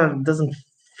 It doesn't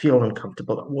feel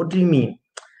uncomfortable. What do you mean?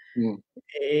 Mm.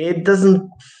 It doesn't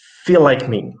feel like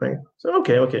me, right? So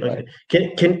okay. Right.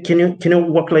 Can you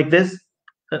walk like this?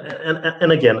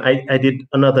 And again, I did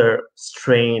another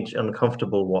strange,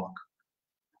 uncomfortable walk.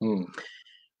 Mm.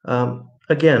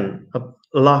 Again,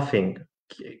 laughing.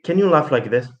 Can you laugh like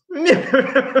this?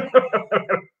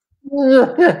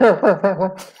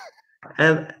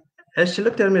 and and she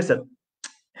looked at me and said,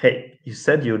 "Hey, you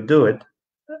said you'd do it."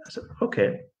 I said,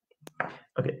 "Okay."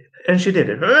 And she did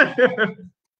it.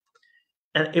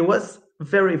 And it was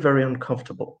very, very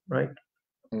uncomfortable, right?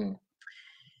 Mm.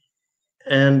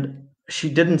 And she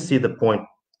didn't see the point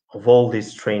of all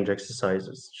these strange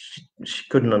exercises. She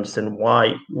couldn't understand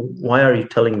why are you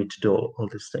telling me to do all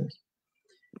these things.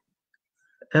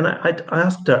 And I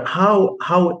asked her, how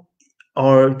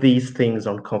are these things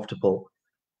uncomfortable?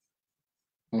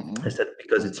 Mm-hmm. I said,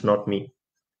 "Because it's not me."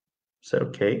 I said,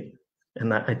 "Okay."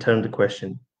 And I turned the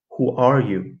question, "Who are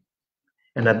you?"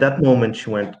 And at Mm-hmm. that moment she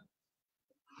went,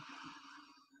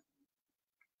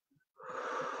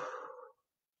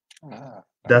 Ah,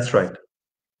 "That's nice. right.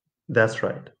 That's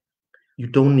right. You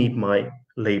don't need my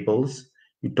labels.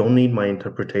 You don't need my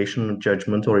interpretation,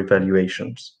 judgment, or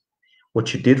evaluations.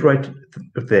 What you did right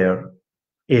there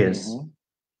is, Mm-hmm.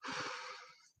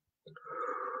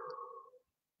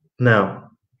 now,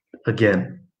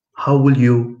 again, how will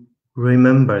you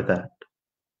remember that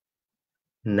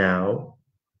now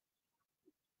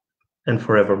and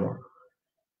forevermore?"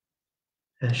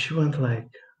 And she went like,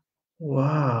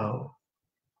 wow.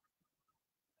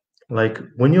 Like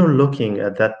when you're looking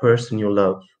at that person you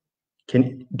love,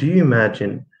 do you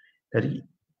imagine that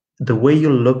the way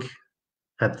you look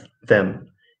at them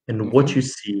and what you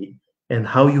see and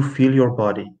how you feel your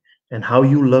body and how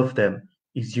you love them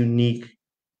is unique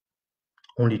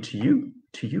only to you?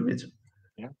 It's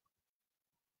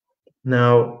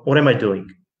Now, what am I doing?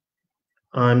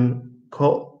 I'm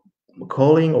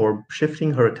calling or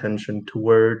shifting her attention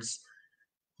towards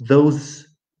those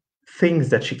things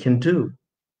that she can do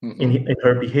in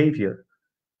her behavior.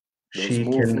 Those She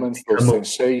movements, can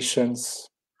those sensations.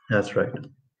 That's right.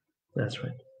 That's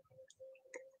right.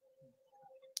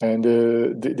 And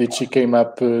did she came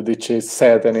up? Did she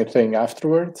said anything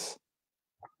afterwards?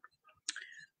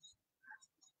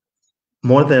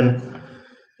 More than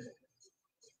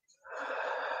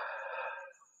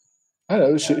I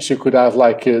don't know. She could have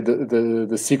like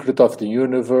the secret of the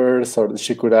universe, or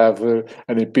she could have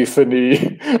an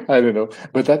epiphany. I don't know,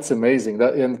 but that's amazing.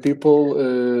 That and people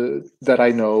that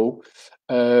I know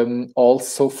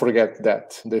also forget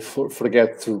that they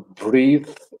forget to breathe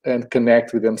and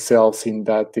connect with themselves in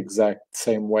that exact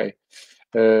same way.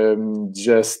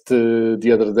 Just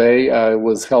the other day, I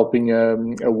was helping a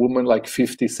woman like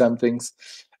 50 somethings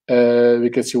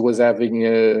because she was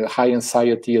having high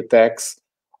anxiety attacks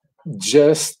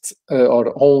just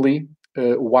or only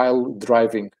while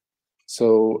driving.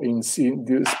 So in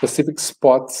the specific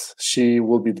spots she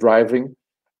will be driving,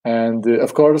 and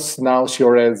of course now she's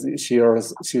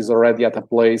already at a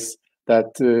place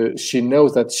that she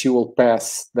knows that she will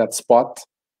pass that spot.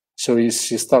 So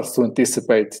she starts to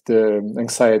anticipate the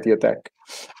anxiety attack.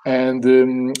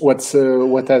 And what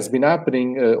has been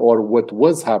happening, or what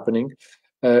was happening,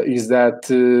 is that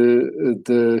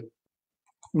the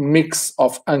mix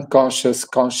of unconscious,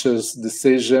 conscious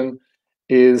decision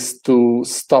is to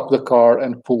stop the car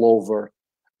and pull over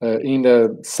in a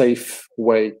safe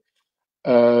way.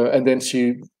 And then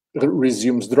she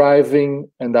resumes driving,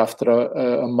 and after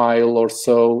a mile or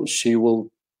so, she will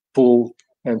pull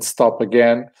and stop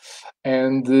again.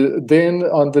 And then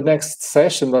on the next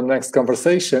session, the next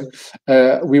conversation,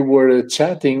 we were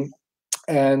chatting,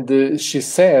 and she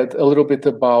said a little bit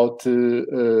about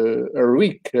her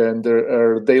week and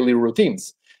her daily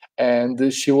routines,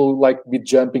 and she will like be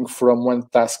jumping from one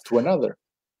task to another,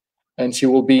 and she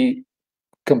will be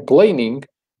complaining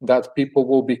that people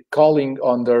will be calling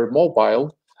on their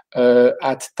mobile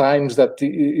at times that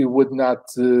it would not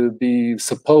be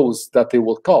supposed that they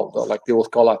will call, like they will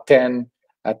call at 10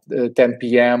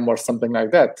 p.m. or something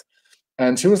like that.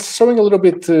 And she was showing a little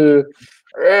bit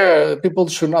people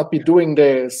should not be doing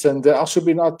this, and I should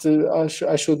be not I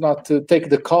should not take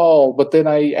the call, but then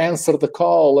I answer the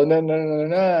call, and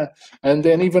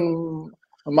then even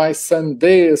my son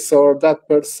this or that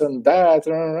person that,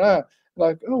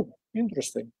 like, oh,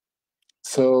 interesting.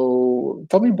 So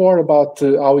tell me more about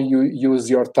how you use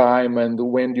your time and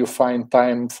when you find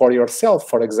time for yourself,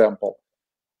 for example.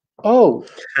 Oh,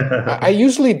 I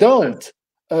usually don't.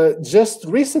 Just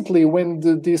recently, when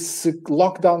this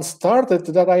lockdown started,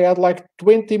 that I had like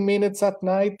 20 minutes at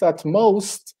night at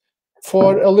most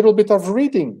for a little bit of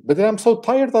reading. But then I'm so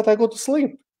tired that I go to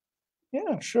sleep.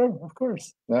 Yeah, sure, of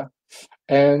course. Yeah.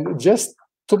 And just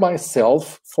to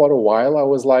myself for a while, I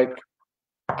was like,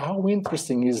 how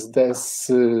interesting is this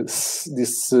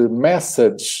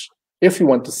message, if you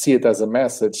want to see it as a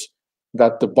message,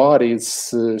 that the body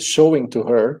is showing to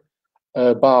her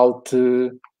about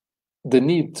the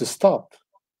need to stop,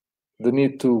 the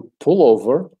need to pull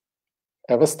over,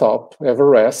 have a stop, have a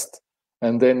rest,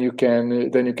 and then you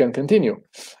can continue.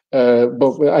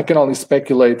 But I can only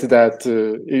speculate that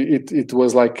it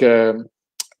was like a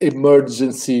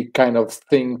emergency kind of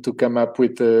thing to come up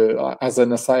with as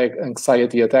an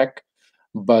anxiety attack,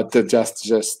 but just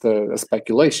a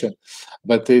speculation.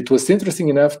 But it was interesting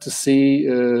enough to see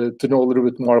to know a little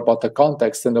bit more about the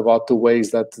context and about the ways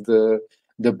that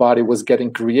the body was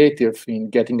getting creative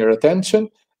in getting her attention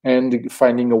and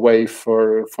finding a way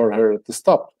for her to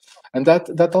stop. And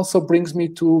that also brings me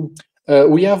to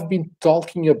we have been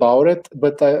talking about it,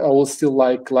 but I will still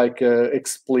like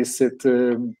explicit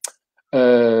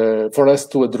for us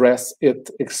to address it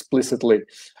explicitly.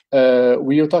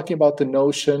 We are talking about the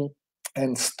notion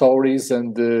and stories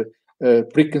and the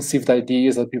preconceived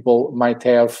ideas that people might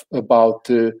have about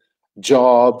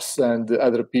jobs and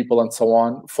other people and so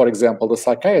on. For example, the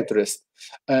psychiatrist.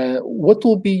 What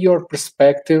will be your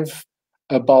perspective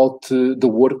about the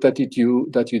work that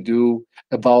you do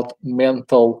about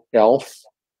mental health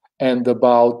and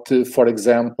about, for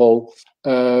example,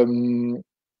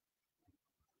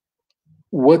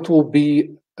 what will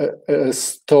be a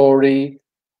story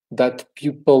that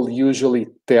people usually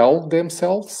tell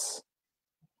themselves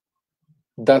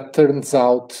that turns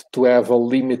out to have a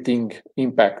limiting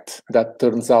impact, that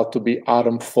turns out to be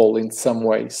harmful in some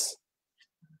ways?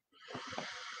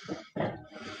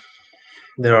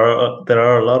 There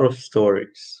are a lot of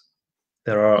stories.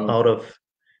 There are out of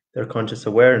their conscious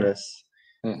awareness.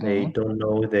 They don't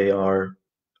know they are,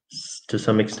 to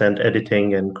some extent,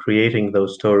 editing and creating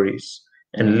those stories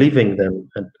and living them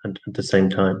at the same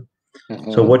time.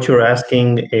 So what you're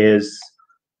asking is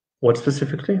what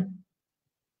specifically?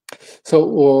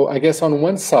 So I guess on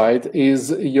one side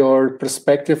is your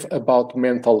perspective about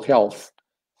mental health,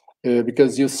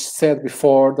 because you said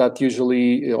before that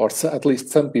usually, or at least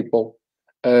some people,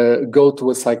 go to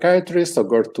a psychiatrist or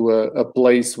go to a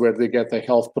place where they get a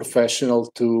health professional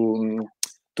to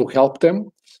help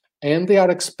them, and they are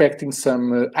expecting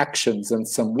some actions and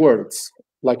some words.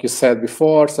 Like you said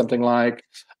before, something like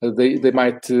they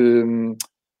might do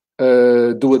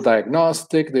a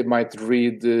diagnostic, they might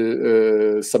read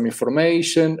some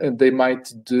information, and they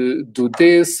might do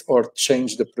this or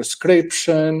change the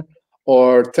prescription,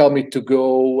 or tell me to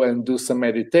go and do some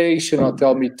meditation, or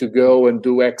tell me to go and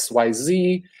do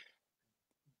XYZ.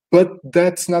 But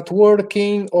that's not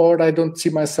working, or I don't see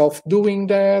myself doing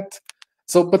that.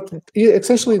 So, but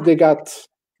essentially they got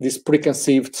this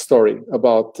preconceived story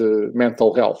about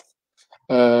mental health.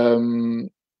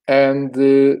 And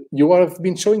you have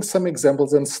been showing some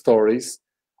examples and stories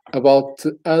about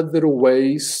other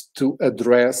ways to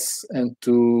address and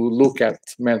to look at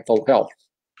mental health,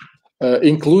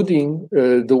 including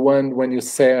the one when you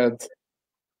said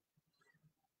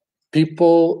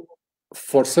people,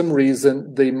 for some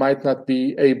reason, they might not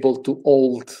be able to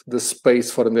hold the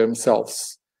space for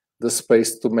themselves, the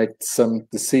space to make some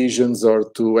decisions or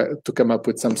to come up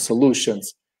with some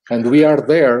solutions. And we are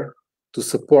there to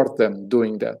support them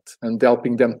doing that and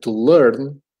helping them to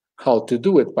learn how to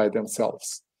do it by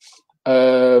themselves.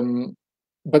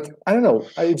 But I don't know,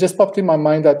 it just popped in my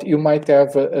mind that you might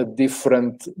have a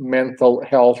different mental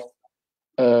health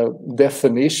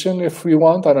definition, if we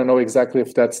want. I don't know exactly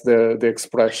if that's the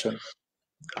expression.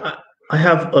 I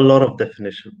have a lot of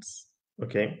definitions.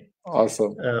 Okay.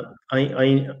 Awesome.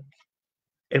 I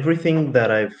everything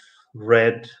that I've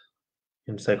read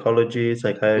in psychology,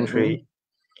 psychiatry,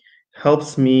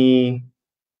 helps me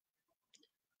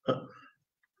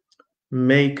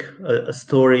make a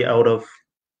story out of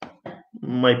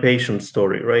my patient's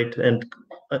story, right? And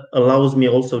allows me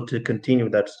also to continue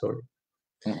that story.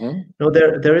 Now,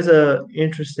 there is a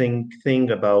interesting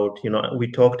thing about,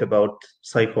 we talked about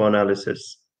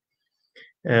psychoanalysis.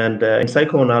 And in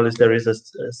psychoanalysis, there is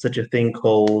such a thing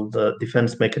called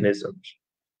defense mechanisms.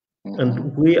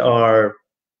 And we are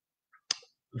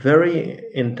very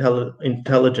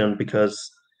intelligent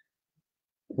because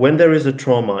when there is a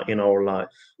trauma in our life,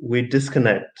 we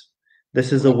disconnect.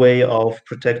 This is a way of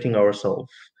protecting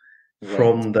ourselves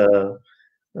from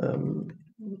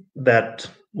that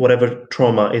whatever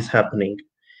trauma is happening.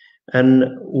 And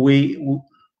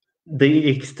the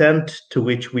extent to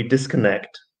which we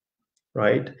disconnect,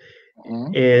 right,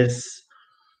 is,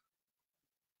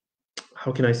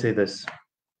 how can I say this?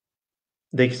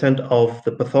 The extent of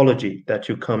the pathology that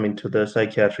you come into the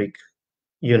psychiatric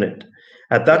unit.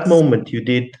 At that moment, you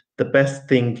did the best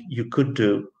thing you could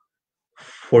do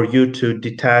for you to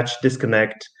detach,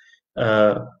 disconnect,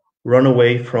 run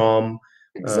away from,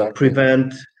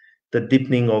 prevent the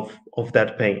deepening of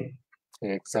that pain.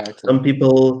 Exactly. Some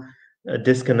people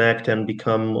disconnect and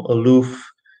become aloof,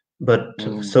 but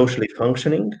socially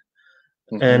functioning.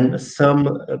 And some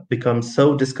become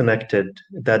so disconnected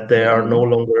that they are no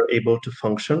longer able to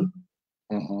function.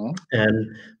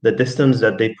 And the distance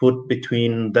that they put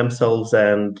between themselves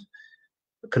and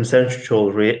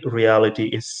consensual reality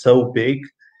is so big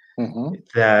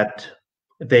that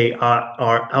they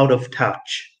are out of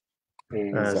touch,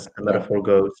 as the metaphor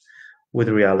goes, with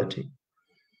reality.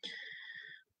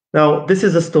 Now, this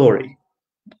is a story.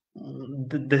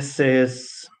 This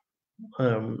is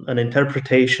an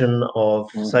interpretation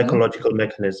of psychological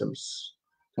mechanisms.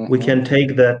 We can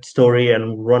take that story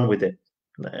and run with it.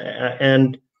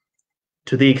 And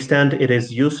to the extent it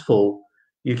is useful,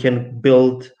 you can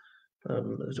build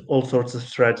all sorts of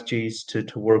strategies to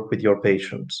work with your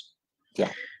patients.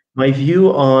 Yeah. My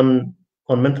view on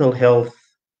mental health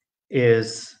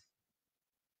is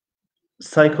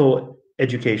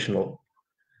psychoeducational.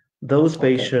 Those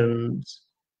patients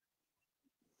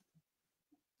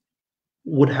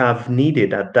would have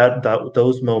needed at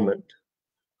those moments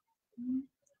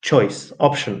choice,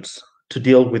 options to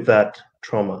deal with that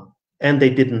trauma, and they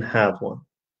didn't have one.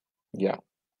 Yeah.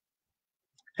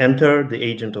 Enter the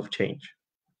agent of change.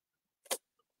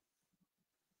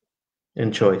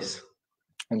 And choice.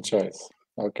 And choice.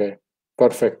 Okay.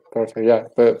 Perfect. Yeah,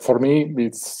 but for me,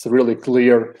 it's really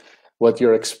clear what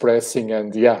you're expressing,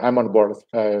 and yeah, I'm on board.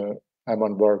 I'm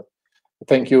on board.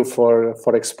 Thank you for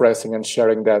expressing and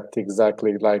sharing that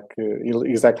exactly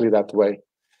exactly that way.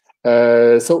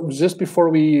 So just before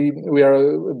we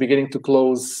are beginning to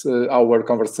close our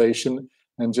conversation,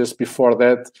 and just before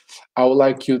that, I would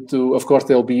like you to, of course,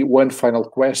 there'll be one final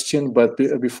question, but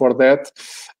before that,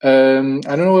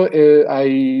 I don't know,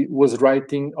 I was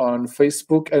writing on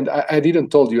Facebook, and I didn't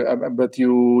told you, but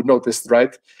you noticed,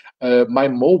 right? My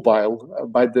mobile,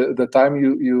 by the time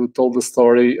you told the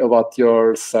story about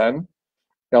your son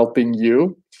helping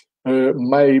you,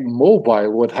 my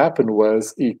mobile, what happened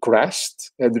was he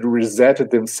crashed and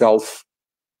resetted himself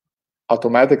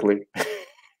automatically.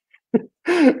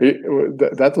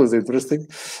 That was interesting.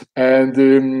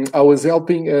 And I was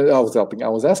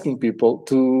asking people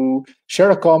to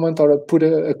share a comment or put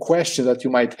a question that you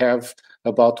might have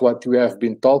about what we have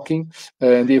been talking.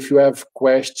 And if you have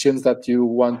questions that you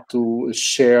want to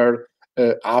share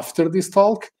after this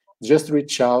talk, just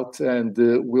reach out and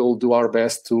we'll do our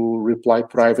best to reply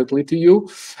privately to you.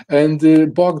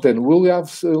 And Bogdan, we'll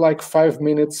have like 5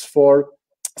 minutes for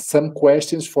some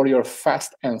questions for your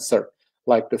fast answer,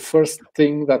 like the first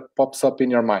thing that pops up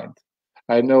in your mind.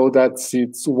 I know that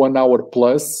it's 1 hour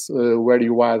plus where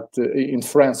you are in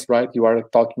France, right? You are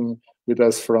talking with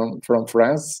us from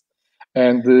France.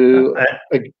 And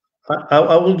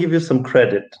I will give you some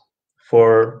credit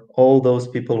for all those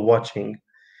people watching.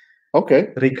 Okay.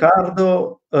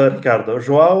 Ricardo,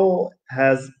 Joao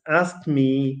has asked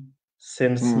me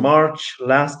since March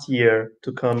last year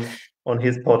to come on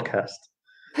his podcast.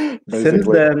 Since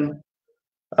then,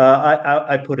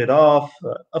 I put it off.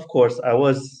 Of course, I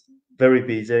was very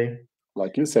busy.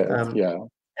 Like you said, yeah.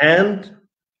 And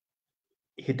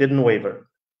he didn't waver.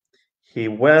 He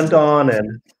went on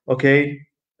and, okay,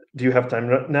 do you have time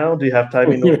right now? Do you have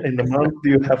time in a month? Do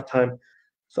you have time?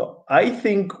 So I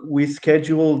think we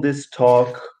scheduled this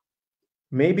talk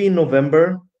maybe in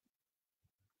November.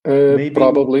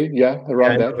 Probably, yeah,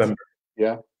 around that. November.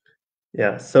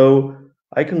 Yeah. So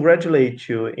I congratulate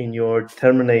you in your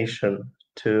determination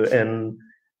and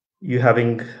you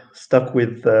having stuck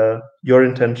with your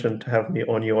intention to have me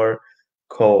on your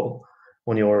call,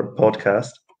 on your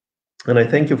podcast, and I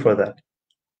thank you for that.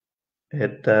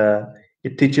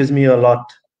 It teaches me a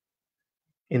lot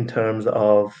in terms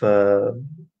of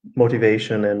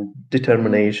motivation and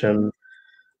determination,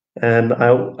 and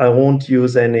I won't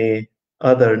use any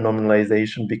other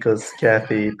nominalization because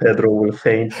Kathy, Pedro will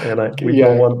faint, and we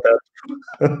don't want that.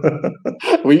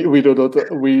 we do not.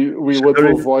 We want to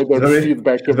avoid our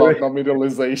feedback about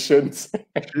nominalizations.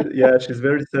 She's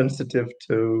very sensitive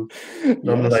to Yeah,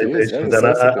 nominalizations, and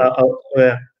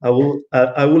I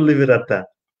will leave it at that.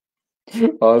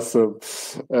 Awesome.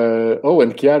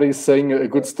 And Chiara is saying a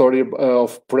good story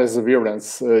of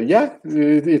perseverance. Yeah,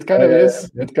 it kind of is.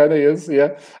 It kind of is.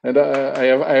 Yeah, and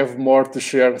I have more to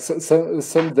share.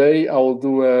 Someday I will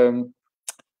do a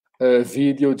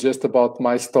video just about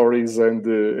my stories and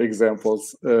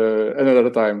examples another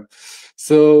time.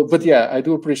 So, but yeah, I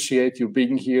do appreciate you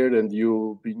being here and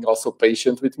you being also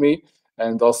patient with me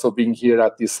and also being here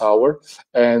at this hour.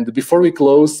 And before we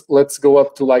close, let's go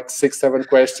up to like 6-7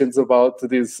 questions about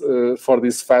this for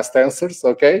these fast answers.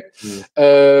 Okay.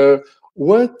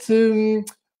 What will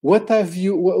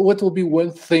be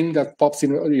one thing that pops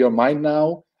in your mind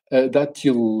now that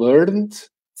you learned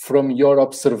from your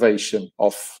observation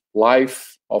of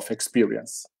life, of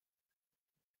experience?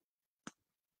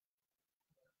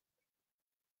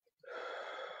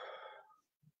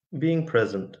 Being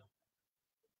present.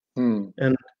 And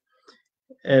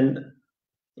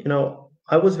you know,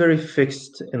 I was very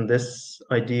fixed in this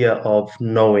idea of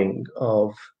knowing,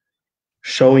 of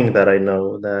showing that I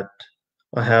know, that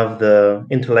I have the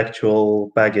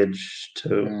intellectual baggage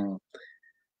to,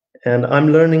 and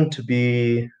I'm learning to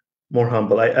be more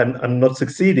humble. I'm not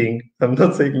succeeding. I'm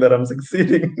not saying that I'm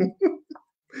succeeding,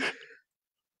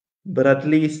 but at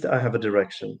least I have a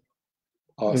direction.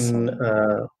 Awesome.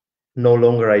 No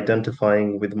longer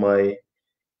identifying with my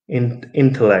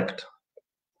intellect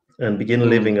and begin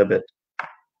living a bit.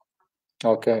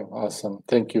 Okay, awesome.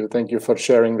 Thank you for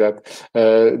sharing that.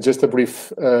 Just a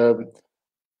brief, I'm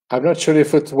not sure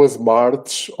if it was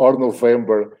March or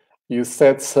November. You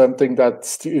said something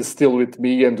that is still with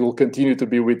me and will continue to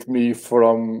be with me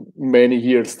from many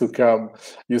years to come.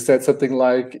 You said something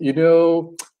like,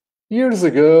 years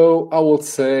ago, I would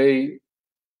say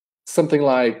something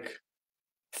like,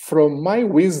 from my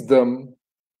wisdom,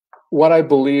 what I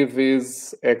believe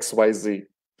is XYZ.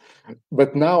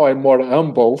 But now I'm more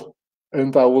humble,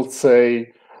 and I would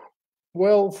say,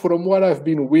 Well, from what I've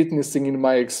been witnessing in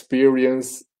my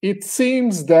experience, it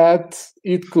seems that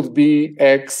it could be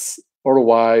X or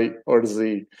Y or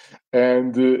Z,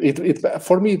 and it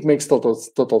for me it makes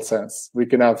total sense. We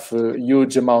can have a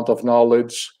huge amount of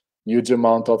knowledge, huge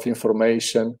amount of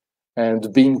information,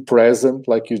 and being present,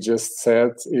 like you just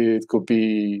said, it could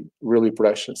be really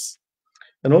precious.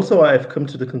 And also, I've come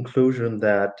to the conclusion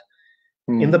that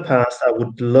in the past, I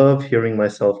would love hearing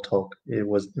myself talk. It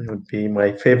would be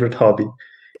my favorite hobby.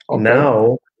 Okay.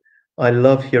 Now, I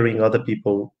love hearing other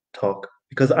people talk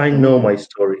because I know my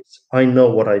stories. I know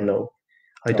what I know.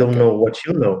 I don't Okay. know what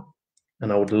you know,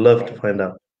 and I would love to find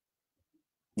out.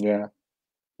 Yeah.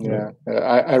 Yeah,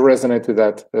 I resonate with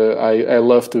that. I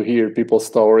love to hear people's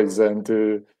stories and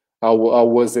how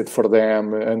was it for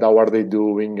them and how are they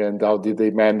doing and how did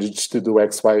they manage to do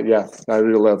X, Y. Yeah, I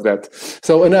really love that.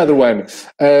 So another one.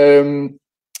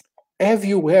 Have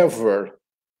you ever,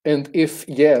 and if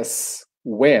yes,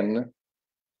 when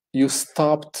you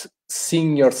stopped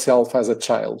seeing yourself as a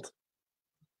child?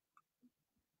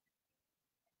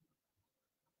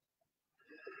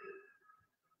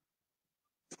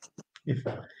 If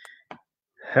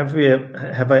have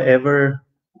I ever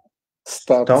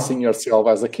Stopped stopped? seeing yourself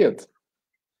as a kid?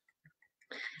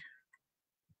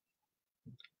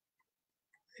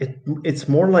 It's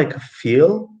more like a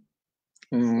feel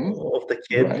of the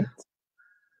kid.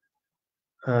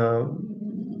 Right.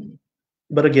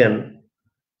 But again,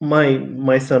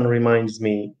 my son reminds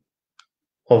me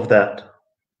of that.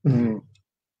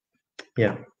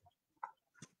 Yeah.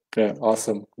 Yeah,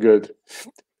 awesome. Good.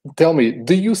 Tell me,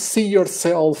 do you see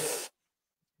yourself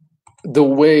the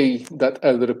way that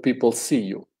other people see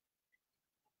you?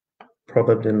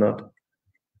 Probably not.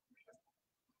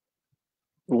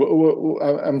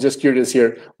 I'm just curious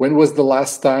here. When was the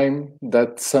last time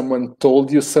that someone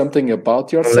told you something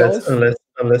about yourself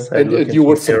Unless I and look you into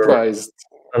were a mirror. surprised?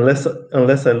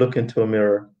 Unless I look into a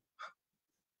mirror.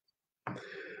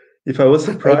 If I was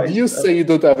And you surprised, say you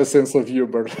don't have a sense of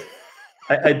humor.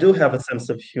 I do have a sense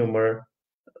of humor,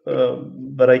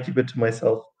 but I keep it to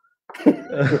myself.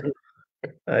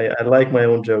 I like my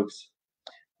own jokes.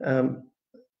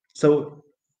 So,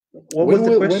 what was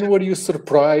the When question? were you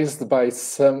surprised by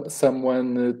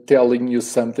someone telling you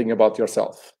something about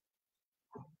yourself?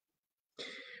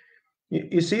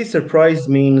 You see, surprise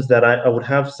means that I would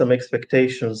have some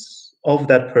expectations of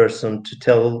that person to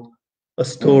tell a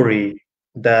story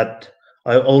that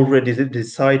I already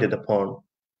decided upon.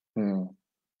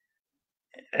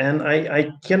 And I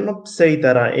cannot say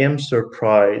that I am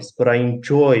surprised, but I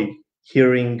enjoy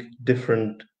hearing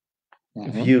different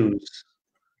views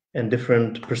and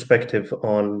different perspective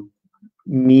on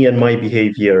me and my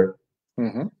behavior.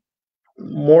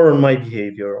 More on my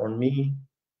behavior, on me.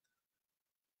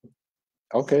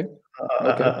 Okay.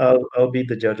 I'll be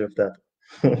the judge of that.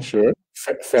 Sure.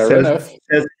 Fair enough.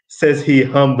 Says he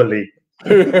humbly.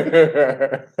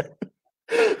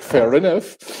 Fair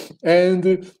enough.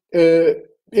 And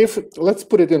if let's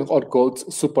put it in hot quotes,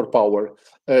 superpower.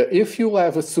 If you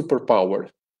have a superpower,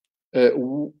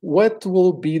 what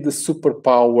will be the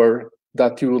superpower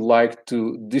that you would like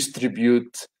to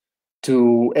distribute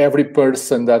to every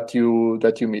person that you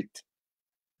meet?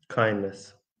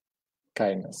 Kindness.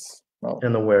 Kindness. Oh.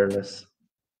 And awareness.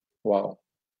 Wow.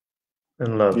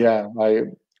 And love. Yeah,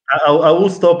 I will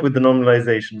stop with the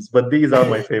normalizations, but these are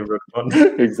my favorite ones.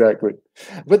 Exactly.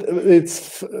 But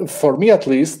it's, for me at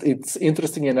least, it's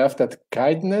interesting enough that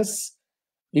kindness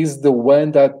is the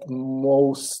one that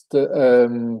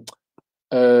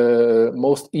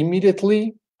most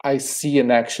immediately I see an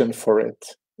action for it.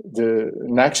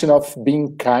 An action of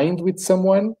being kind with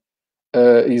someone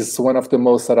is one of the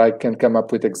most that I can come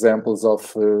up with examples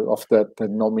of that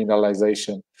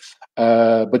nominalization.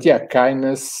 But yeah,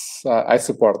 kindness, I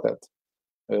support that.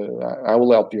 I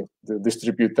will help you to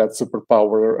distribute that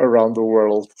superpower around the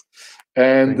world.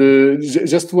 And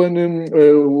just one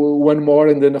more,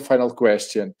 and then a final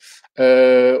question.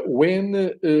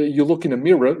 When you look in a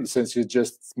mirror, since you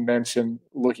just mentioned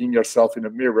looking yourself in a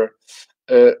mirror,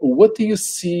 what do you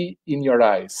see in your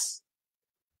eyes?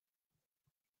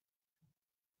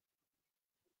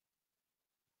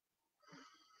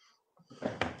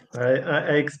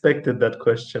 I expected that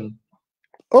question.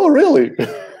 Oh, really?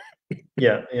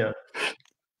 Yeah.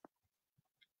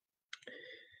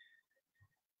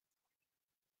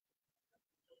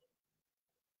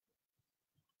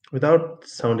 Without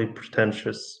sounding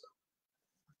pretentious,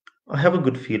 I have a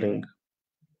good feeling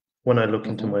when I look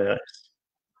into my eyes.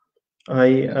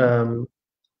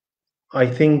 I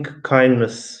think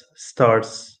kindness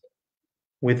starts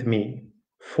with me,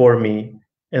 for me,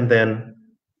 and then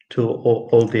to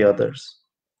all the others.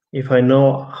 if I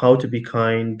know how to be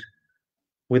kind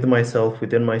with myself,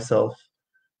 within myself,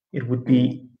 it would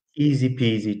be easy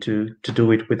peasy to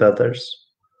do it with others.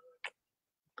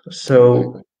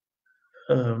 So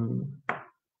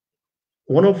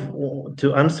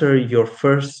to answer your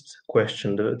first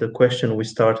question, the question we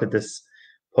started this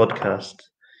podcast,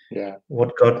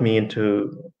 what got me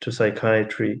into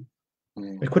psychiatry,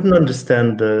 I couldn't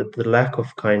understand the lack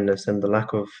of kindness and the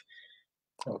lack of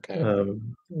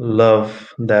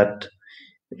love that,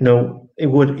 you know, it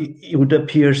would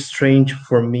appear strange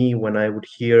for me when I would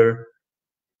hear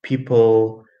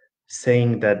people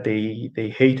saying that they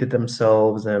hated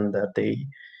themselves and that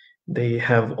they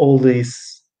have all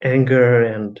this anger,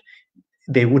 and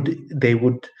they wouldn't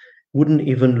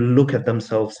even look at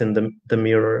themselves in the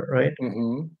mirror, right?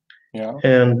 Yeah.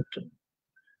 And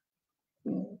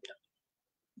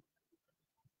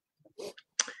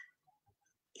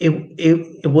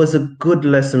it was a good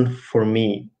lesson for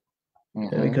me,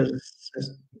 because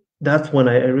that's when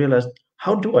I realized,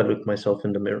 how do I look myself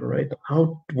in the mirror, right?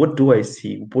 What do I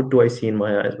see? What do I see in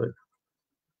my eyes?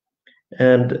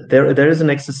 And there is an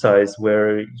exercise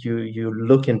where you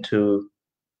look into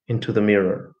the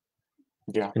mirror,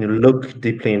 and you look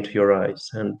deeply into your eyes,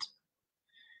 and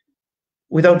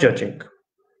without judging,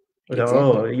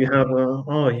 without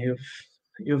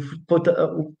you've put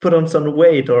on some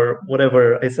weight or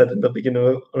whatever I said in the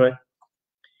beginning, right?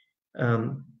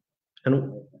 And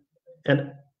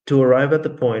to arrive at the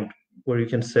point where you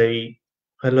can say,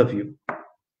 I love you,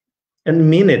 and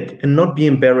mean it, and not be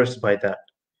embarrassed by that,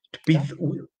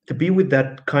 to be with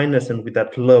that kindness and with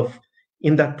that love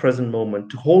in that present moment,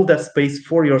 to hold that space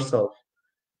for yourself.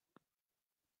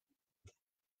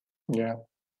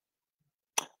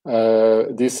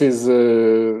 This is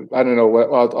I don't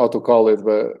know how to call it,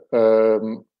 but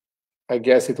I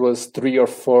guess it was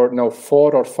 4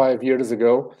 or 5 years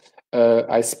ago.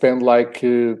 I spent like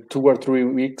 2 or 3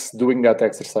 weeks doing that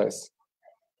exercise.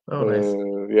 Oh, nice.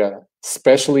 Yeah,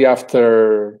 especially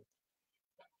after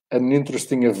an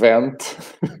interesting event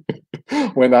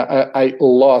when I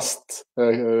lost.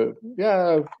 I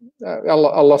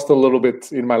lost a little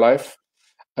bit in my life.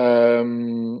 I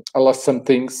lost some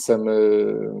things, and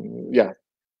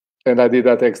I did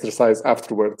that exercise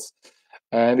afterwards,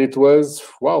 and it was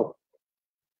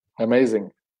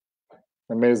amazing.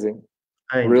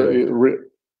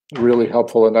 Really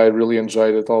helpful, and I really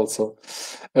enjoyed it also.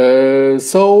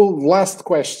 So last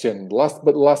question, last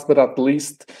but not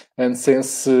least, and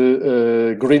since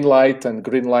GreenLight and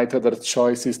GreenLight other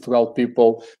choices to help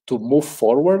people to move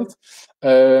forward,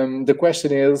 the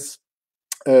question is,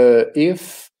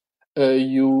 if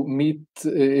you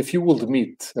would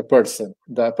meet a person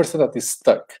that is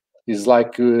stuck, is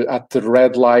like at the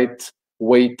red light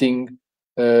waiting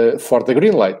for the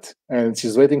green light, and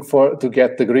she's waiting to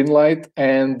get the green light,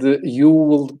 and you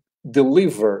will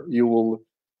deliver, you will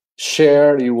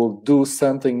share, you will do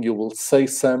something, you will say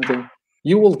something,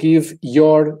 you will give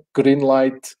your green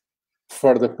light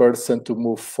for the person to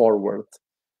move forward.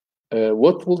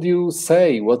 What will you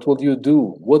say? What will you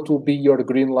do? What will be your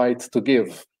green light to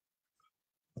give?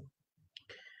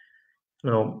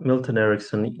 Milton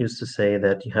Erickson used to say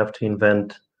that you have to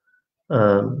invent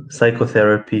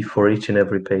psychotherapy for each and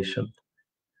every patient,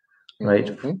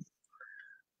 right?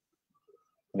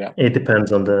 Yeah. It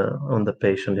depends on the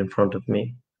patient in front of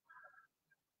me,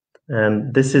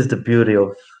 and this is the beauty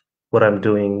of what I'm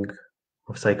doing,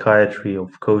 of psychiatry,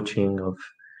 of coaching, of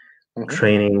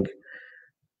training,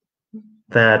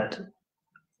 that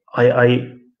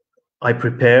I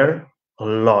prepare a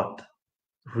lot,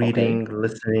 reading,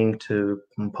 listening to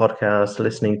podcasts,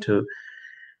 listening to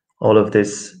all of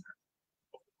this.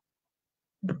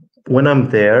 When I'm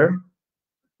there,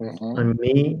 I'm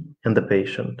me and the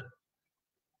patient,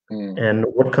 and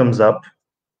what comes up.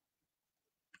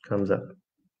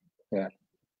 Yeah.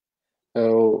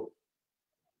 So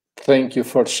thank you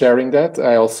for sharing that.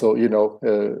 I also,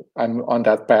 I'm on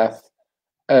that path.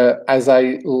 As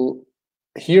I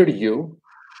hear you,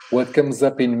 what comes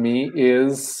up in me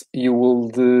is you will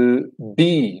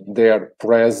be there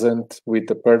present with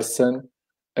the person,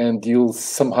 and you'll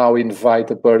somehow invite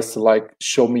the person, like,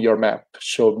 show me your map,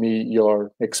 show me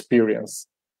your experience,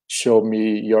 show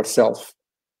me yourself.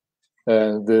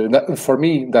 And for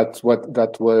me, that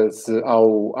was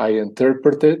how I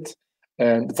interpreted.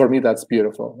 And for me, that's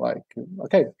beautiful. Like,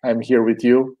 okay, I'm here with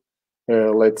you.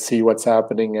 Let's see what's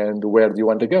happening, and where do you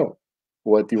want to go?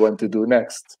 What do you want to do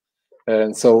next?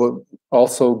 And so,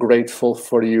 also grateful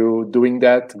for you doing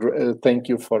that. Thank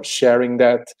you for sharing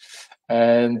that.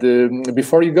 And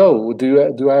before you go,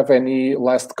 do you have any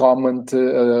last comment,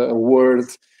 a word,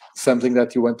 something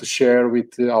that you want to share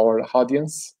with our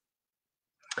audience?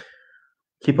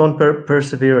 keep on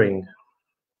persevering.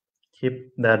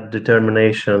 Keep that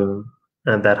determination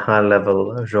at that high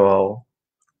level, Joao.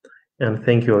 And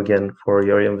thank you again for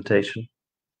your invitation.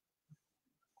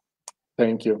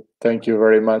 Thank you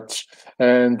very much.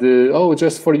 And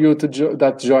just for you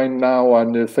that join now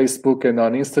on Facebook and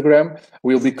on Instagram,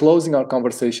 we'll be closing our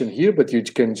conversation here, but you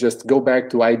can just go back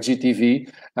to IGTV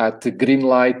at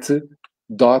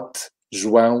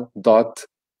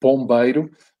greenlight.joão.pombeiro,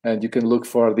 and you can look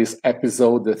for this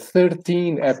episode, the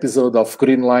 13th episode of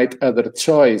Greenlight Other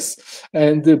Choice.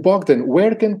 And Bogdan,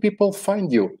 where can people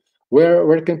find you?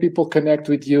 Where can people connect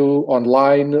with you,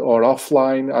 online or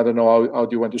offline? I don't know, how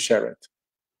do you want to share it?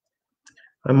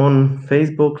 I'm on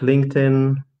Facebook,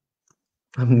 LinkedIn.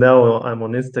 Now I'm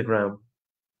on Instagram.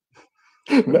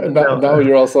 Now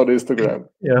you're also on Instagram.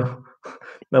 Yeah.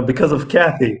 Now because of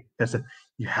Kathy, I said,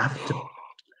 you have to,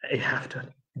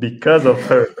 because of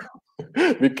her.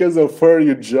 Because of her,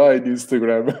 you joined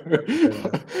Instagram.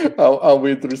 How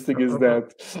interesting is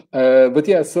that? But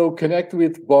yeah, so connect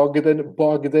with Bogdan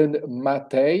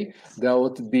Matei. That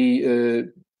would be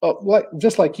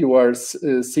just like you are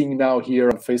seeing now here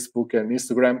on Facebook and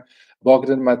Instagram.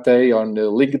 Bogdan Matei on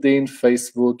LinkedIn,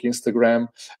 Facebook, Instagram,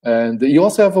 and you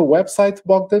also have a website,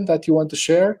 Bogdan, that you want to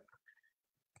share.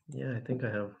 Yeah, I think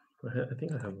I have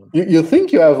one. You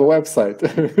think you have a website?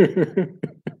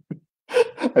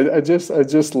 I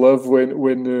just love when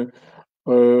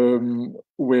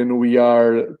we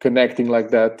are connecting like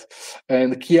that.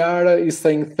 And Chiara is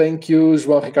saying thank you,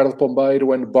 João Ricardo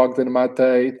Pombeiro and Bogdan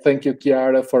Matei. Thank you,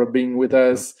 Chiara, for being with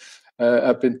us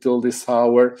up until this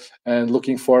hour, and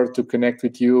looking forward to connect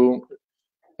with you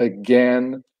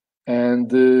again. And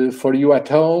for you at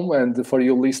home and for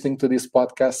you listening to this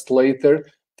podcast later,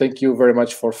 thank you very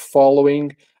much for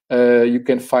following. You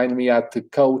can find me at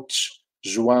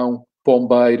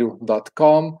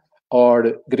coachjoaopombeiro.com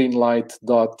or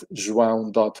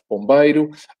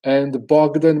greenlight.joao.pombeiro, and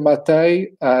Bogdan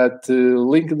Matei at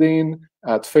LinkedIn,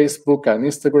 at Facebook and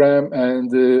Instagram,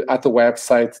 and at the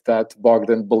website that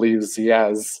Bogdan believes he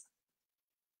has.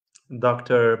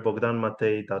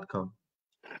 drbogdanmatei.com.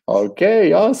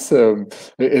 Okay, awesome.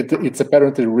 It's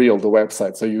apparently real, the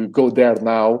website. So you go there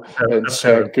now and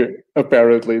check.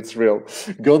 Apparently it's real.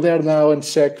 Go there now and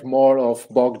check more of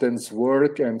Bogdan's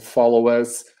work and follow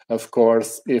us, of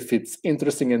course, if it's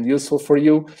interesting and useful for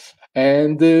you.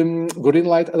 And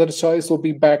Greenlight Other Choice will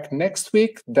be back next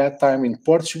week, that time in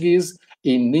Portuguese.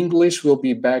 In English, we'll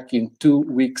be back in 2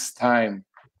 weeks' time.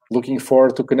 Looking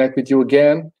forward to connect with you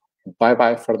again.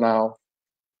 Bye-bye for now.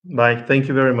 Bye. Thank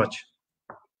you very much.